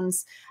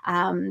milestones,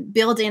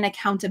 build in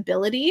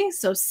accountability.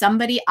 So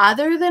somebody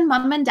other than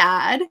mom and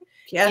dad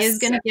is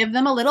going to give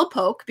them a little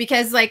poke,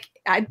 because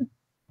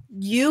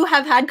you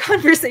have had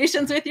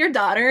conversations with your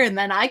daughter, and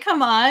then I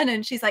come on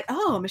and she's like,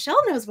 oh, Michelle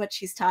knows what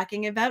she's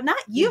talking about, not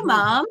you,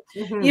 mom,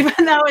 even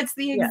though it's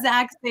the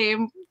exact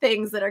same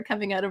things that are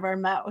coming out of our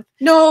mouth.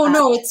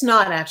 No, it's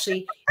not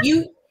actually.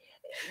 It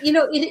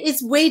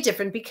is way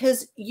different,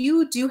 because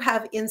you do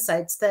have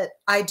insights that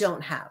I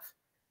don't have.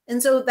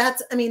 And so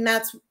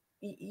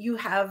you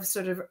have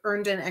sort of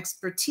earned an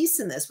expertise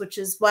in this, which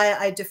is why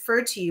I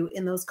defer to you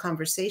in those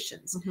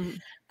conversations.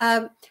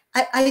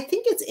 I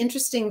think it's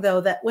interesting, though,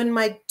 that when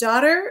my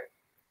daughter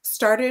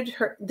started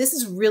this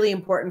is really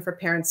important for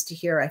parents to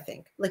hear, I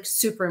think, like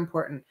super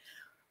important.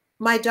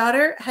 My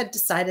daughter had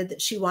decided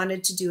that she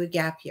wanted to do a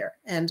gap year,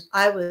 and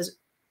I was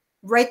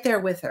right there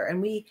with her. And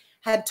we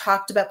had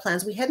talked about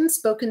plans. We hadn't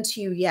spoken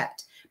to you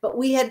yet, but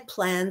we had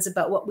plans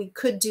about what we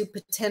could do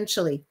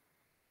potentially.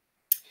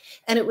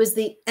 And it was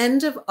the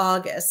end of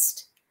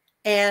August,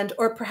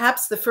 or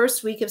perhaps the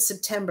first week of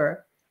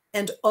September,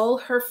 and all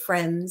her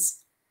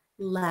friends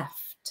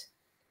left.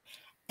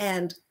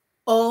 And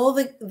all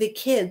the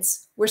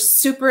kids were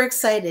super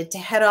excited to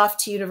head off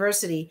to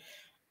university.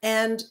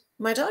 And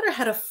my daughter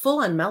had a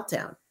full-on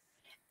meltdown.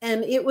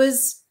 And it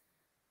was,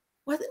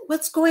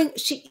 what's going,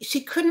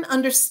 she couldn't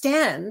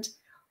understand,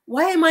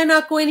 why am I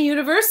not going to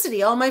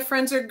university? All my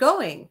friends are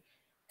going.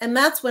 And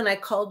that's when I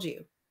called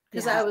you,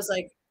 because I was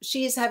like,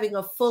 she's having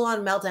a full-on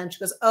meltdown. She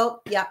goes,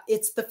 oh yeah,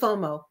 it's the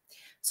FOMO.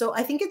 So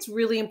I think it's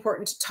really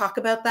important to talk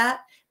about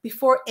that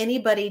before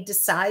anybody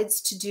decides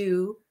to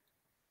do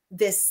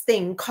this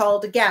thing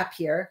called a gap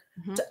year,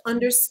 to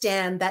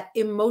understand that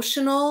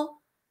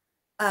emotional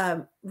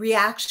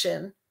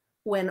reaction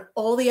when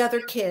all the other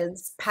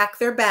kids pack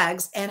their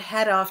bags and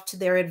head off to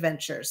their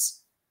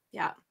adventures.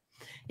 Yeah.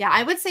 Yeah,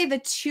 I would say the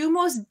two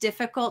most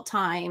difficult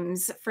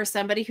times for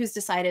somebody who's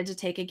decided to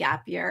take a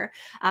gap year,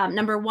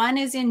 number one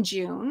is in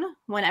June,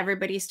 when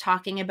everybody's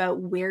talking about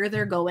where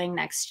they're going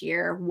next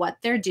year, what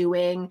they're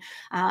doing.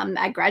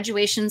 At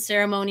graduation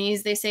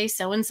ceremonies, they say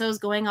so-and-so is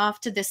going off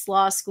to this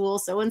law school,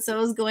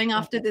 so-and-so is going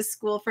off to this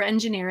school for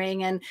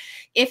engineering. And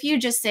if you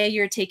just say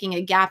you're taking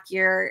a gap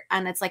year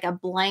and it's like a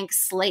blank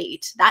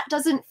slate, that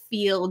doesn't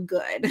feel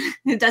good.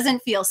 It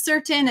doesn't feel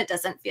certain. It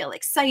doesn't feel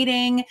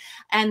exciting.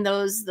 And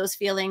those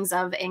feelings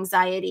of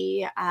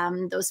anxiety,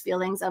 those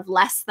feelings of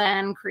less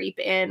than creep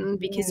in,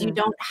 because you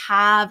don't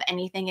have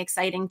anything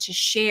exciting to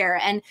share,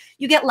 and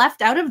you get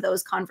left out of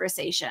those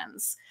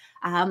conversations.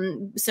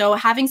 So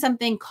having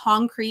something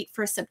concrete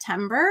for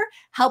September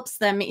helps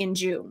them in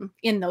June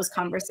in those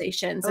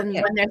conversations. And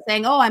when they're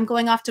saying, oh, I'm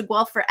going off to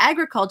Guelph for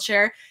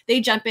agriculture,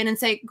 they jump in and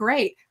say,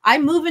 great,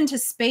 I'm moving to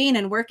Spain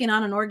and working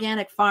on an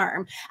organic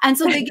farm. And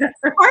so they get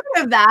part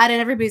of that,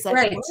 and everybody's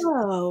like,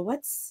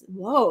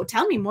 whoa,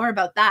 tell me more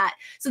about that.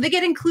 So they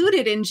get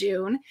included in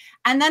June.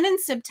 And then in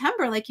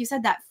September, like you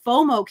said, that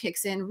FOMO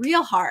kicks in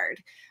real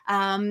hard.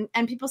 And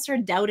people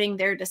start doubting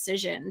their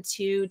decision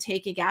to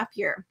take a gap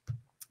year.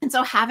 And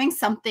so having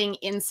something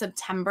in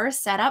September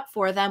set up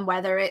for them,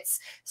 whether it's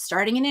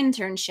starting an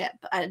internship,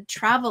 a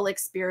travel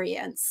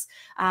experience,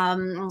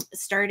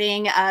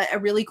 starting a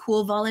really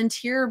cool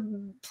volunteer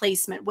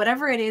placement,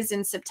 whatever it is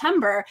in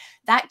September,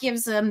 that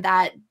gives them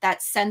that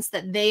sense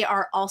that they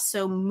are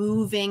also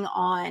moving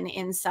on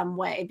in some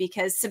way,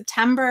 because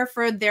September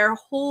for their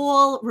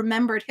whole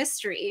remembered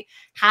history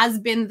has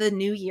been the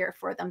new year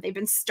for them. They've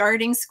been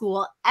starting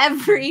school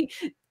every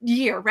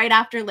year right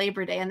after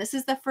Labor Day. And this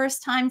is the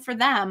first time for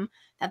them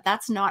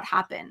that's not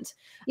happened.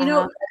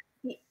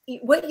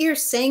 What you're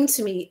saying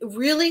to me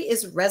really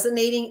is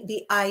resonating,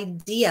 the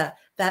idea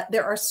that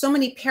there are so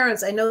many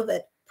parents. I know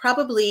that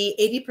probably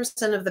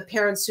 80% of the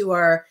parents who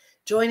are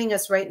joining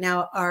us right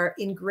now are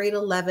in grade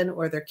 11,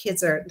 or their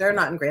kids are, they're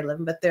not in grade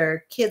 11, but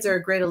their kids are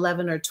grade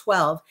 11 or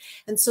 12.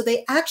 And so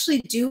they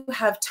actually do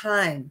have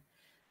time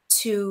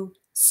to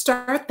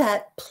start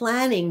that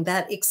planning,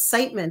 that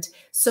excitement,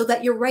 so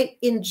that you're right,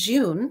 in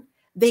June,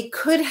 they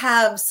could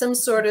have some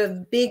sort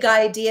of big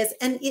ideas.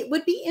 And it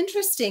would be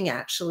interesting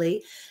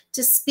actually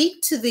to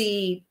speak to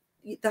the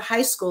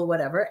high school,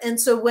 whatever. And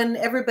so when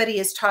everybody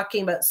is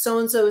talking about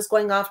so-and-so is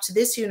going off to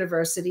this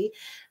university,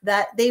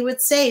 that they would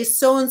say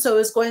so-and-so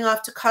is going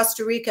off to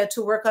Costa Rica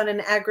to work on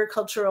an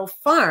agricultural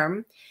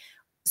farm,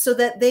 so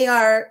that they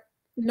are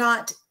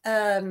not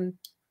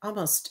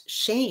almost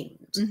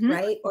shamed,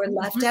 right? Or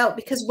left out,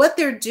 because what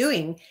they're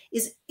doing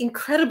is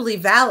incredibly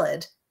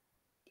valid.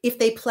 If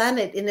they plan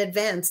it in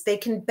advance, they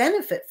can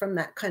benefit from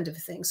that kind of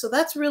thing. So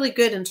that's really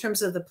good in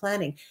terms of the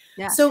planning.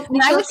 Yeah. So And I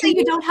Michelle, would say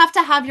you don't have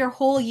to have your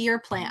whole year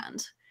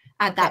planned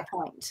at okay, that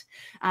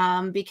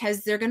point,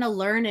 because they're going to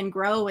learn and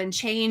grow and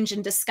change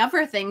and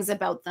discover things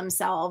about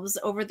themselves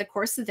over the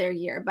course of their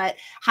year. But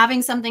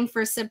having something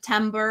for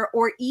September,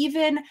 or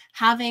even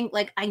having,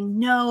 like, I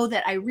know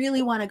that I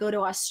really want to go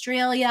to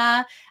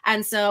Australia.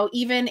 And so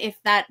even if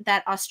that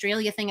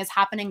Australia thing is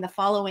happening the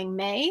following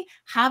May,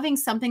 having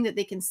something that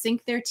they can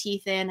sink their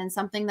teeth in, and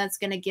something that's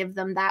going to give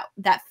them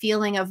that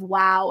feeling of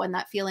wow and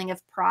that feeling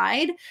of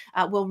pride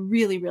will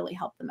really, really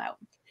help them out.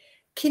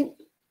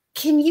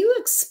 Can you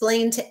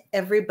explain to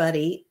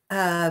everybody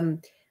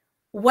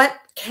what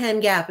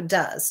CanGap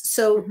does?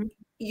 So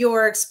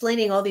you're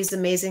explaining all these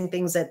amazing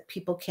things that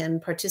people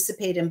can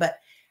participate in, but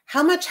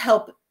how much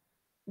help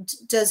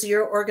does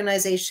your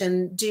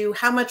organization do?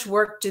 How much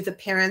work do the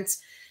parents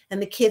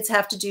and the kids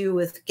have to do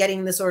with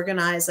getting this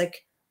organized?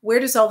 Like,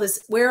 where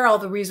are all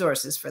the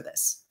resources for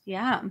this?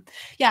 Yeah.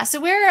 Yeah.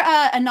 So we're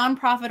a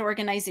nonprofit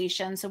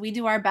organization. So we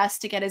do our best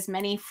to get as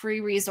many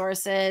free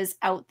resources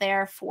out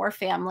there for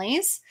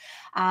families.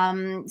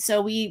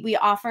 So we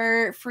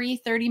offer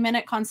free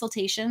 30-minute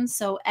consultations.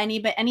 So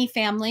any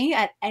family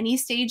at any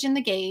stage in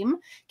the game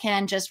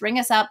can just ring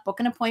us up,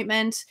 book an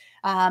appointment,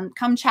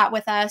 come chat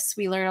with us.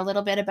 We learn a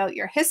little bit about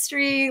your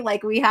history.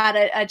 Like, we had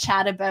a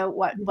chat about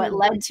what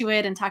led to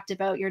it, and talked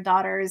about your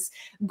daughter's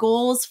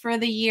goals for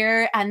the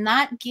year. And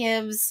that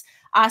gives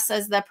us,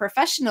 as the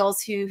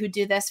professionals who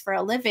do this for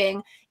a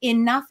living,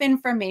 enough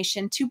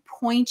information to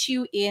point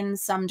you in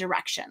some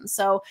direction.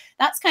 So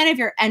that's kind of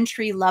your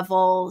entry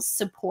level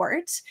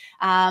support.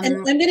 And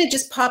I'm going to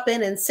just pop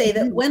in and say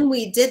that when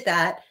we did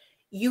that,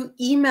 you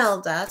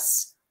emailed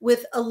us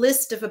with a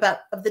list of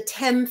the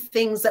 10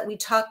 things that we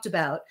talked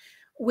about,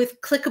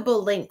 with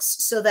clickable links,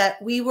 so that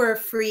we were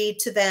free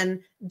to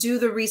then do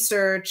the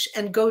research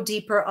and go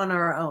deeper on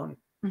our own.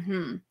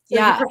 So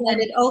yeah. you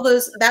provided all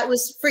those, that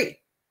was free.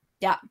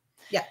 Yeah.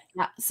 Yeah.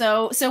 Yeah.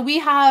 So we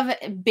have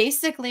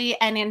basically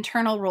an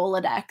internal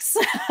Rolodex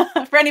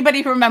for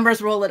anybody who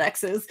remembers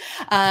Rolodexes,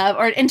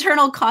 or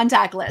internal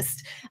contact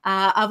list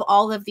of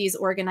all of these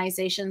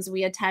organizations.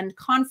 We attend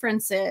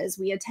conferences,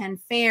 we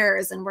attend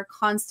fairs, and we're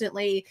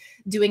constantly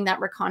doing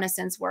that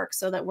reconnaissance work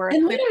so that we're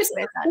equipped with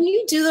that. When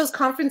you do those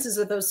conferences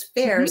or those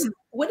fairs,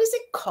 what is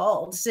it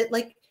called? Is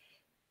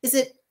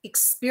it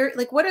experience?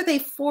 Like, what are they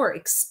for?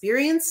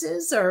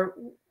 Experiences, or?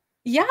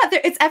 Yeah,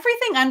 it's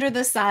everything under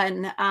the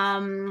sun.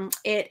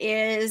 It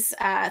is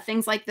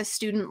things like the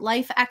Student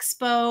Life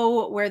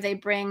Expo, where they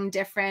bring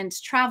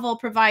different travel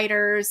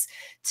providers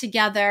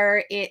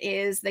together. It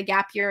is the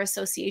Gap Year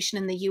Association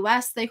in the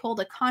US. They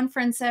hold a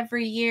conference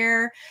every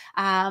year.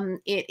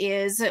 It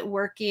is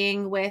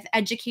working with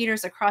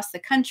educators across the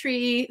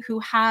country who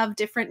have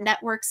different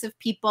networks of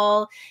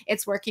people.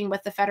 It's working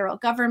with the federal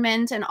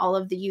government and all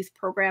of the youth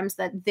programs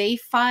that they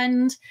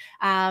fund.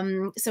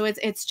 So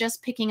it's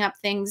just picking up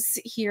things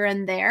here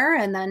and there,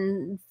 and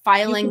then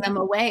filing them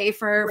away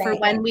for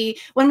when we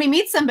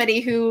meet somebody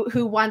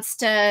who wants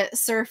to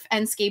surf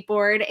and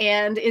skateboard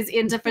and is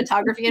into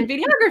photography and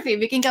videography.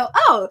 We can go,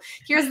 oh,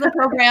 here's the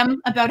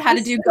program about how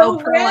to do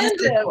GoPro on a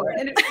surfboard.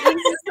 And it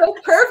was so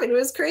perfect. It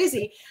was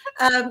crazy.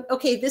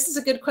 Okay, this is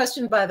a good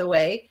question, by the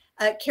way.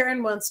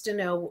 Karen wants to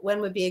know when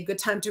would be a good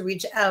time to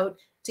reach out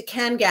to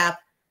CanGap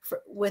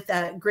with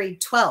a grade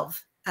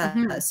 12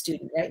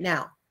 student right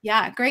now.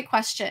 Yeah, great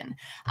question.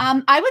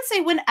 I would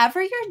say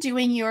whenever you're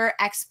doing your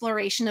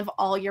exploration of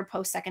all your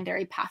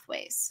post-secondary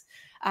pathways.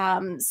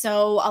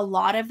 So a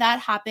lot of that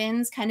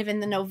happens kind of in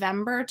the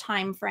November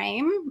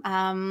timeframe.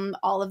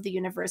 All of the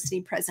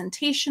university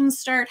presentations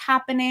start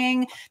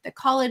happening. The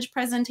college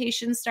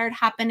presentations start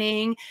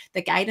happening.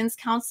 The guidance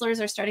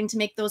counselors are starting to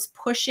make those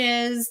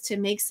pushes to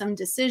make some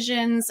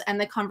decisions,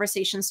 and the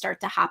conversations start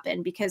to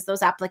happen, because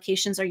those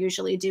applications are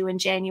usually due in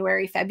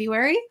January,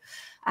 February.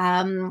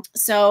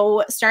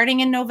 So starting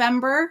in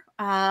November,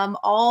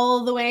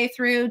 all the way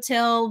through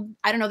till,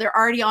 I don't know, they're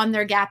already on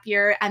their gap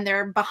year and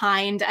they're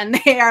behind and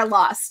they are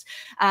lost.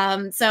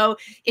 So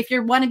if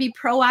you want to be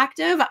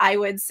proactive, I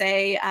would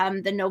say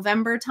the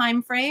November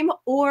timeframe,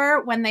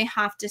 or when they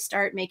have to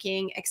start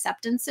making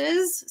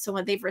acceptances. So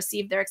when they've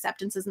received their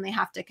acceptances and they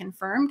have to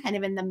confirm, kind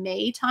of in the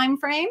May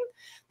timeframe,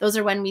 those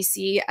are when we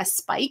see a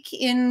spike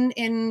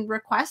in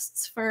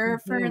requests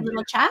for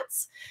little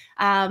chats.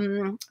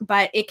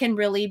 But it can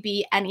really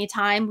be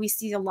anytime. We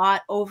see a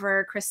lot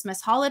over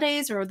Christmas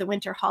holidays or the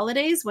winter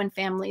holidays when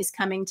families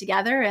coming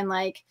together, and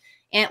like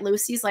Aunt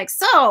Lucy's like,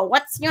 so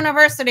what's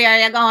university are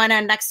you going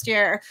in next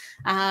year?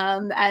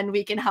 And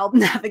we can help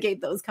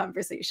navigate those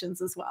conversations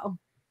as well.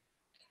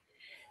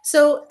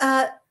 So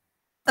a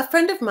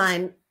friend of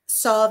mine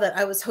saw that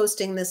I was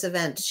hosting this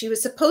event. She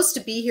was supposed to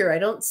be here. I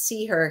don't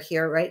see her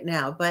here right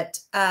now, but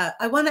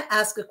I want to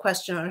ask a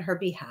question on her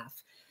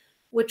behalf,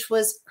 which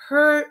was,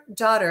 her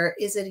daughter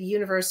is at a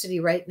university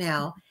right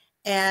now,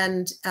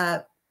 and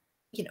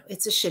you know,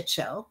 it's a shit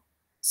show.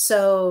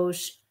 So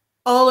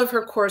all of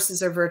her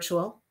courses are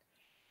virtual.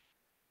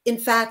 In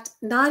fact,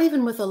 not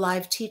even with a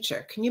live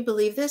teacher. Can you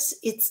believe this?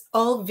 It's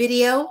all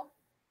video.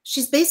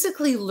 She's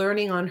basically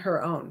learning on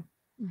her own,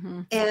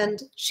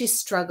 and she's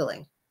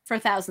struggling for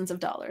thousands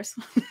of dollars.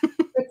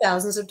 for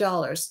thousands of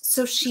dollars.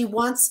 So she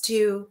wants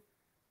to,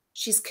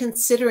 she's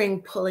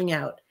considering pulling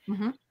out.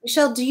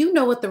 Michelle, do you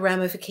know what the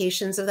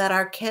ramifications of that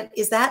are?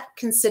 Is that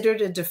considered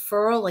a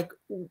deferral? Like,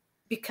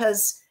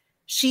 because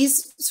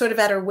she's sort of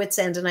at her wit's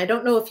end, and I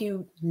don't know if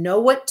you know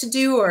what to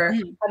do, or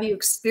have you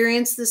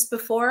experienced this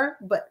before,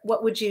 but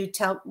what would you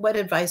what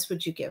advice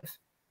would you give?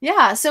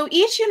 Yeah, so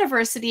each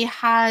university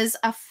has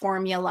a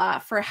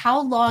formula for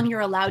how long you're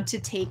allowed to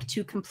take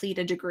to complete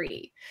a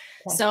degree.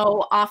 Okay.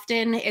 So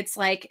often it's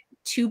like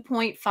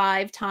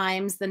 2.5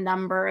 times the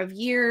number of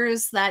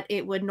years that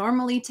it would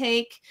normally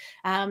take.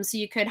 So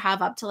you could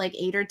have up to like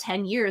 8 or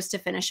 10 years to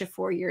finish a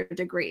 4-year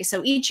degree.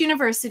 So each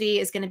university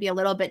is going to be a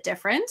little bit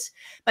different,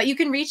 but you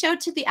can reach out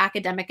to the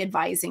academic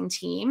advising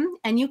team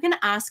and you can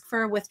ask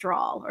for a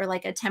withdrawal or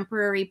like a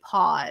temporary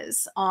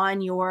pause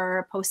on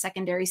your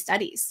post-secondary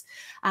studies.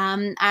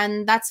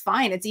 And that's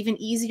fine. It's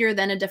even easier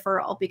than a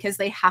deferral because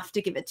they have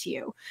to give it to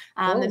you.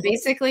 And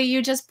basically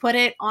you just put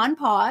it on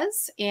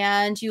pause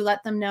and you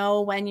let them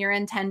know when you're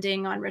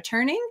intending on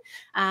returning,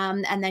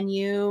 and then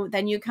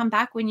you come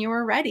back when you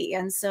are ready.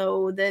 And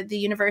so the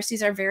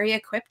universities are very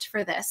equipped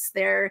for this.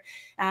 They're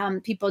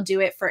people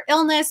do it for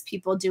illness,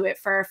 people do it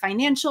for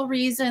financial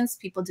reasons,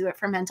 people do it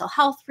for mental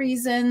health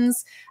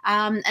reasons,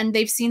 and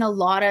they've seen a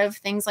lot of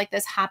things like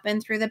this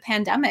happen through the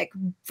pandemic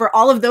for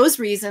all of those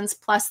reasons,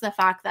 plus the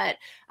fact that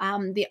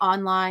the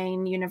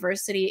online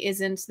university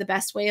isn't the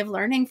best way of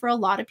learning for a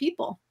lot of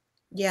people.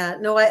 Yeah,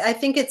 no, I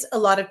think it's a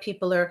lot of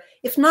people are,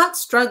 if not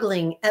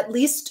struggling, at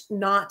least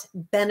not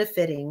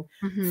benefiting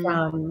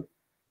from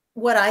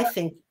what I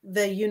think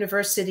the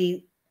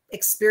university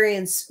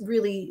experience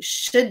really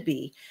should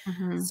be.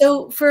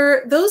 So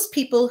for those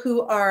people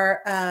who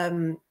are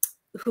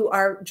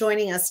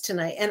joining us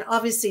tonight, and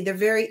obviously they're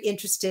very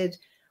interested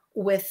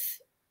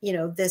with, you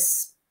know,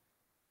 this,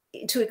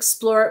 to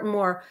explore it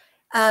more.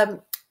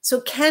 So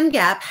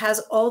CanGap has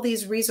all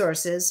these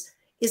resources.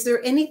 Is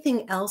there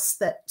anything else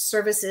that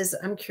services,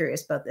 I'm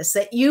curious about this,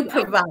 that you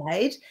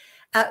provide,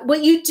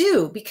 what you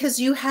do, because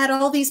you had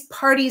all these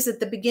parties at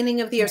the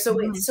beginning of the year.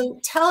 So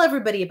tell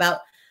everybody about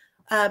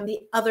the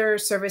other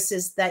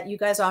services that you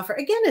guys offer.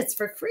 Again, it's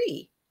for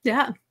free.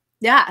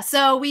 Yeah.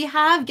 So we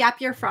have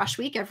Gap Year Frosh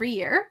Week every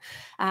year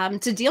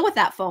to deal with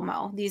that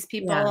FOMO. These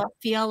people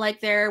feel like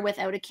they're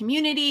without a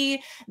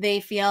community. They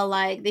feel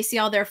like they see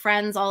all their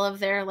friends, all of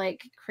their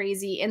like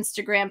crazy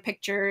Instagram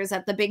pictures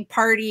at the big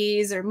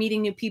parties or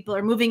meeting new people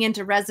or moving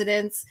into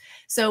residence.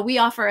 So we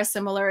offer a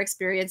similar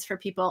experience for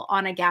people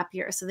on a gap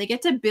year. So they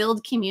get to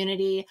build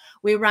community.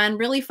 We run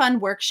really fun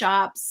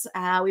workshops.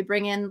 We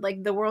bring in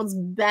like the world's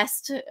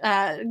best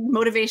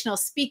motivational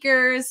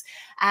speakers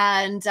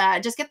and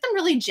just get them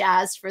really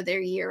jazzed for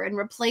their year and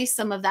replace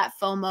some of that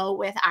FOMO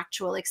with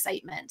actual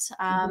excitement.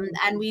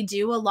 And we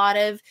do a lot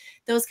of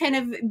those kind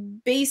of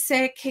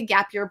basic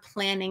gap year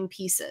planning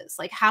pieces.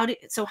 Like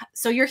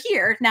so you're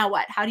here, now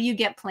what? How do you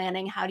get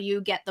planning? How do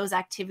you get those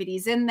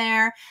activities in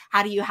there?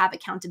 How do you have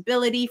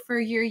accountability for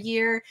your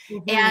year?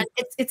 And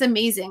it's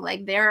amazing.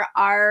 Like there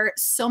are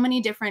so many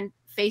different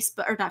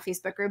Facebook, or not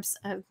Facebook groups,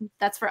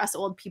 that's for us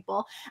old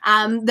people,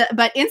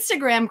 but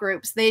Instagram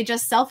groups. They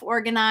just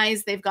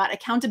self-organize. They've got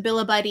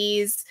accountability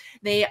buddies.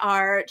 They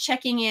are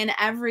checking in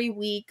every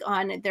week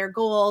on their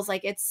goals.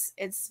 Like it's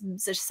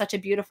just such a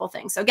beautiful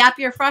thing. So Gap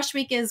Year Frosh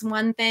Week is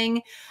one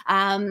thing.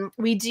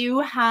 We do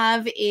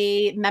have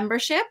a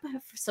membership.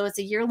 So it's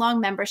a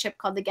year-long membership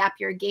called the Gap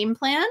Year Game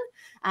Plan.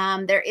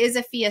 There is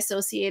a fee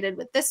associated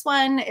with this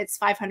one. It's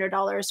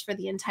 $500 for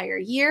the entire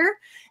year.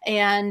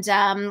 And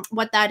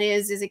what that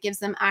is it gives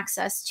them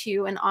access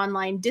to an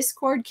online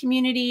Discord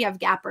community of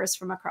gappers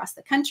from across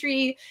the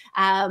country.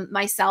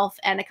 Myself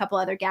and a couple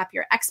other gap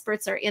year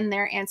experts are in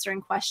there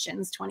answering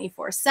questions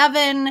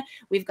 24/7.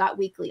 We've got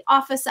weekly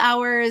office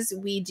hours.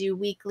 We do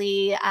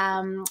weekly,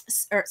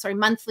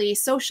 monthly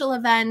social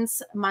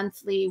events,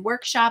 monthly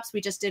workshops.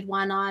 We just did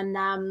one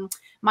on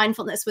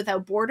mindfulness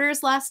without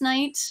borders last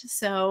night.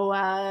 So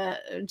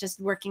just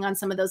working on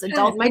some of those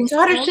adult. My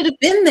daughter should have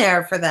been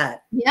there for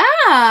that.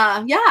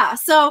 Yeah.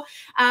 So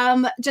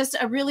just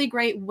a really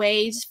great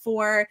way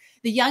for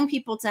the young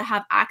people to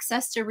have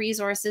access to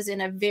resources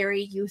in a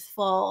very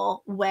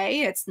youthful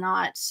way. It's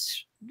not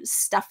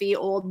stuffy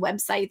old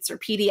websites or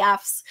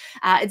PDFs.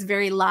 It's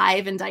very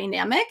live and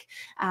dynamic.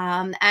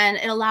 And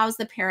it allows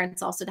the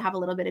parents also to have a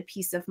little bit of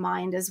peace of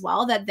mind as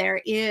well, that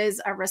there is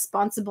a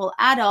responsible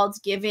adult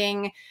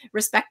giving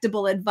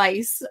respectable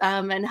advice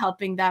and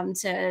helping them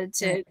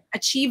to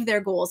achieve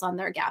their goals on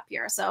their gap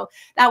year. So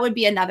that would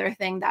be another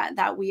thing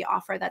that we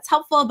offer that's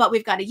helpful. But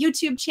we've got a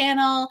YouTube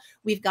channel.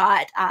 We've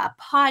got a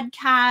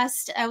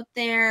podcast out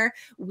there.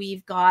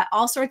 We've got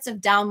all sorts of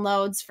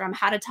downloads from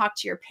how to talk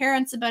to your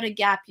parents about a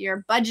gap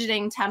year,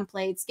 budgeting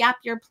templates, gap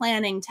year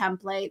planning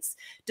templates,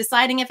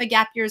 deciding if a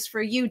gap year is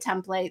for you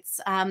templates.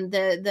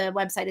 The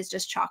website is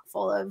just chock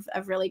full of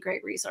really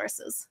great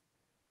resources.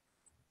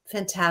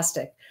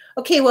 Fantastic.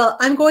 Okay, well,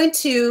 I'm going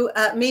to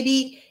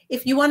maybe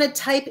if you want to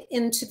type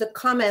into the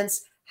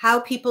comments how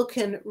people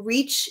can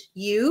reach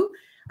you,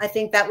 I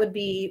think that would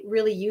be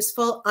really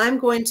useful. I'm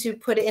going to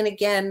put in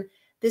again,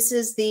 this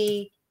is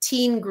the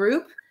teen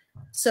group.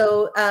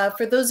 So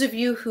for those of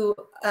you who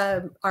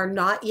are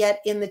not yet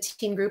in the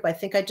teen group, I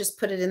think I just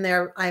put it in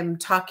there. I'm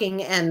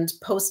talking and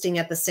posting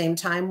at the same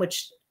time,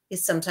 which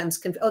is sometimes,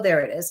 oh,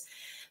 there it is.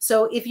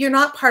 So if you're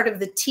not part of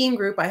the teen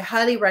group, I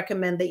highly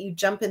recommend that you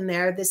jump in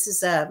there. This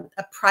is a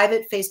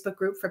private Facebook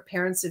group for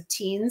parents of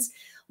teens.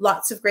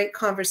 Lots of great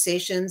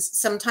conversations,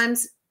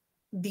 sometimes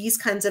these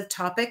kinds of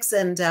topics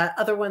and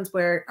other ones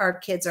where our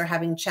kids are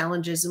having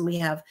challenges and we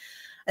have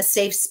a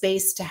safe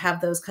space to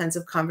have those kinds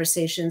of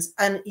conversations.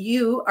 And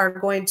you are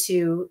going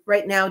to,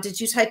 right now, did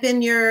you type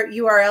in your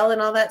URL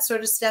and all that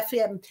sort of stuff?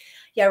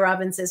 Yeah,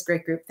 Robin says,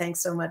 great group.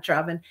 Thanks so much,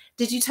 Robin.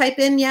 Did you type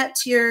in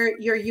yet your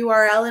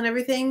URL and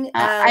everything?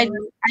 I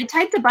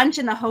typed a bunch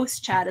in the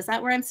host chat. Is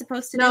that where I'm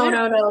supposed to do it?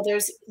 No.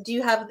 Do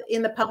you have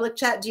in the public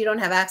chat, you don't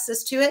have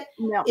access to it?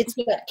 No. It's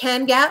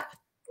CanGap.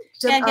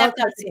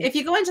 If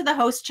you go into the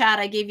host chat,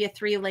 I gave you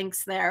 3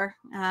 links there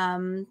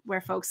where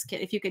folks can,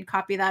 if you could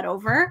copy that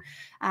over.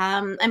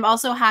 I'm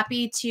also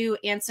happy to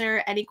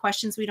answer any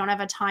questions. We don't have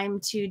a time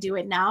to do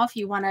it now. If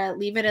you want to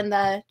leave it in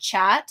the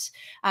chat,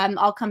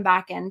 I'll come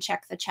back and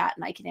check the chat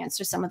and I can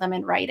answer some of them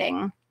in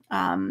writing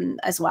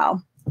as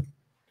well.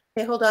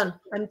 Okay, hold on.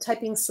 I'm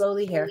typing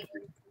slowly here.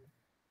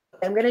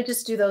 I'm going to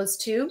just do those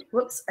 2.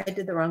 Whoops, I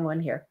did the wrong one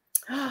here.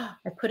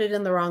 I put it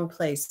in the wrong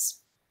place.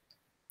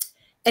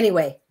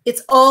 Anyway,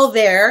 it's all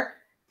there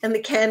in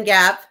the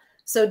CanGap.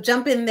 So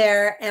jump in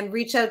there and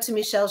reach out to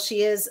Michelle.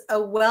 She is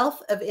a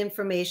wealth of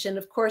information.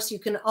 Of course, you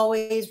can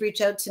always reach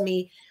out to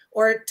me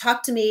or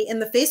talk to me in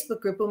the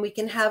Facebook group, and we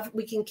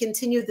can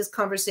continue this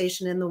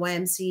conversation in the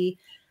YMC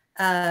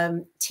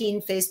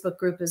teen Facebook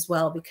group as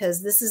well,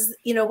 because this is,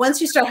 once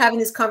you start having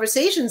these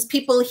conversations,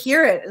 people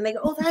hear it and they go,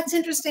 oh, that's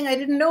interesting. I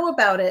didn't know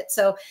about it.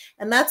 So,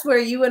 and that's where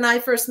you and I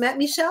first met,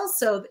 Michelle.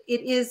 So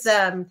it is,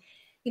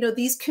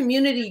 these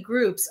community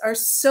groups are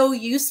so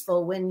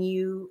useful when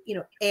you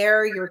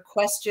air your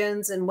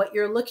questions and what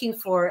you're looking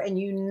for, and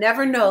you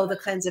never know the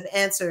kinds of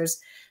answers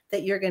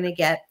that you're going to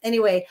get.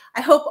 Anyway,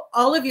 I hope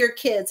all of your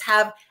kids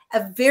have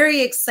a very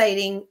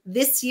exciting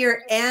this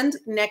year and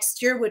next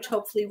year, which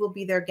hopefully will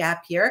be their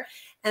gap year.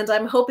 And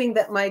I'm hoping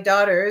that my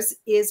daughter's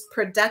is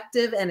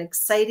productive and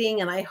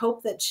exciting, and I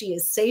hope that she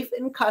is safe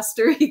in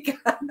Costa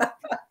Rica.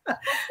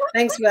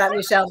 Thanks for that,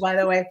 Michelle, by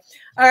the way.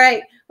 All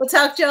right. We'll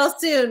talk to y'all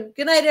soon.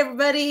 Good night,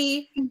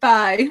 everybody.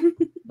 Bye.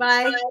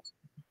 Bye.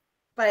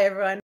 Bye,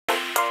 everyone.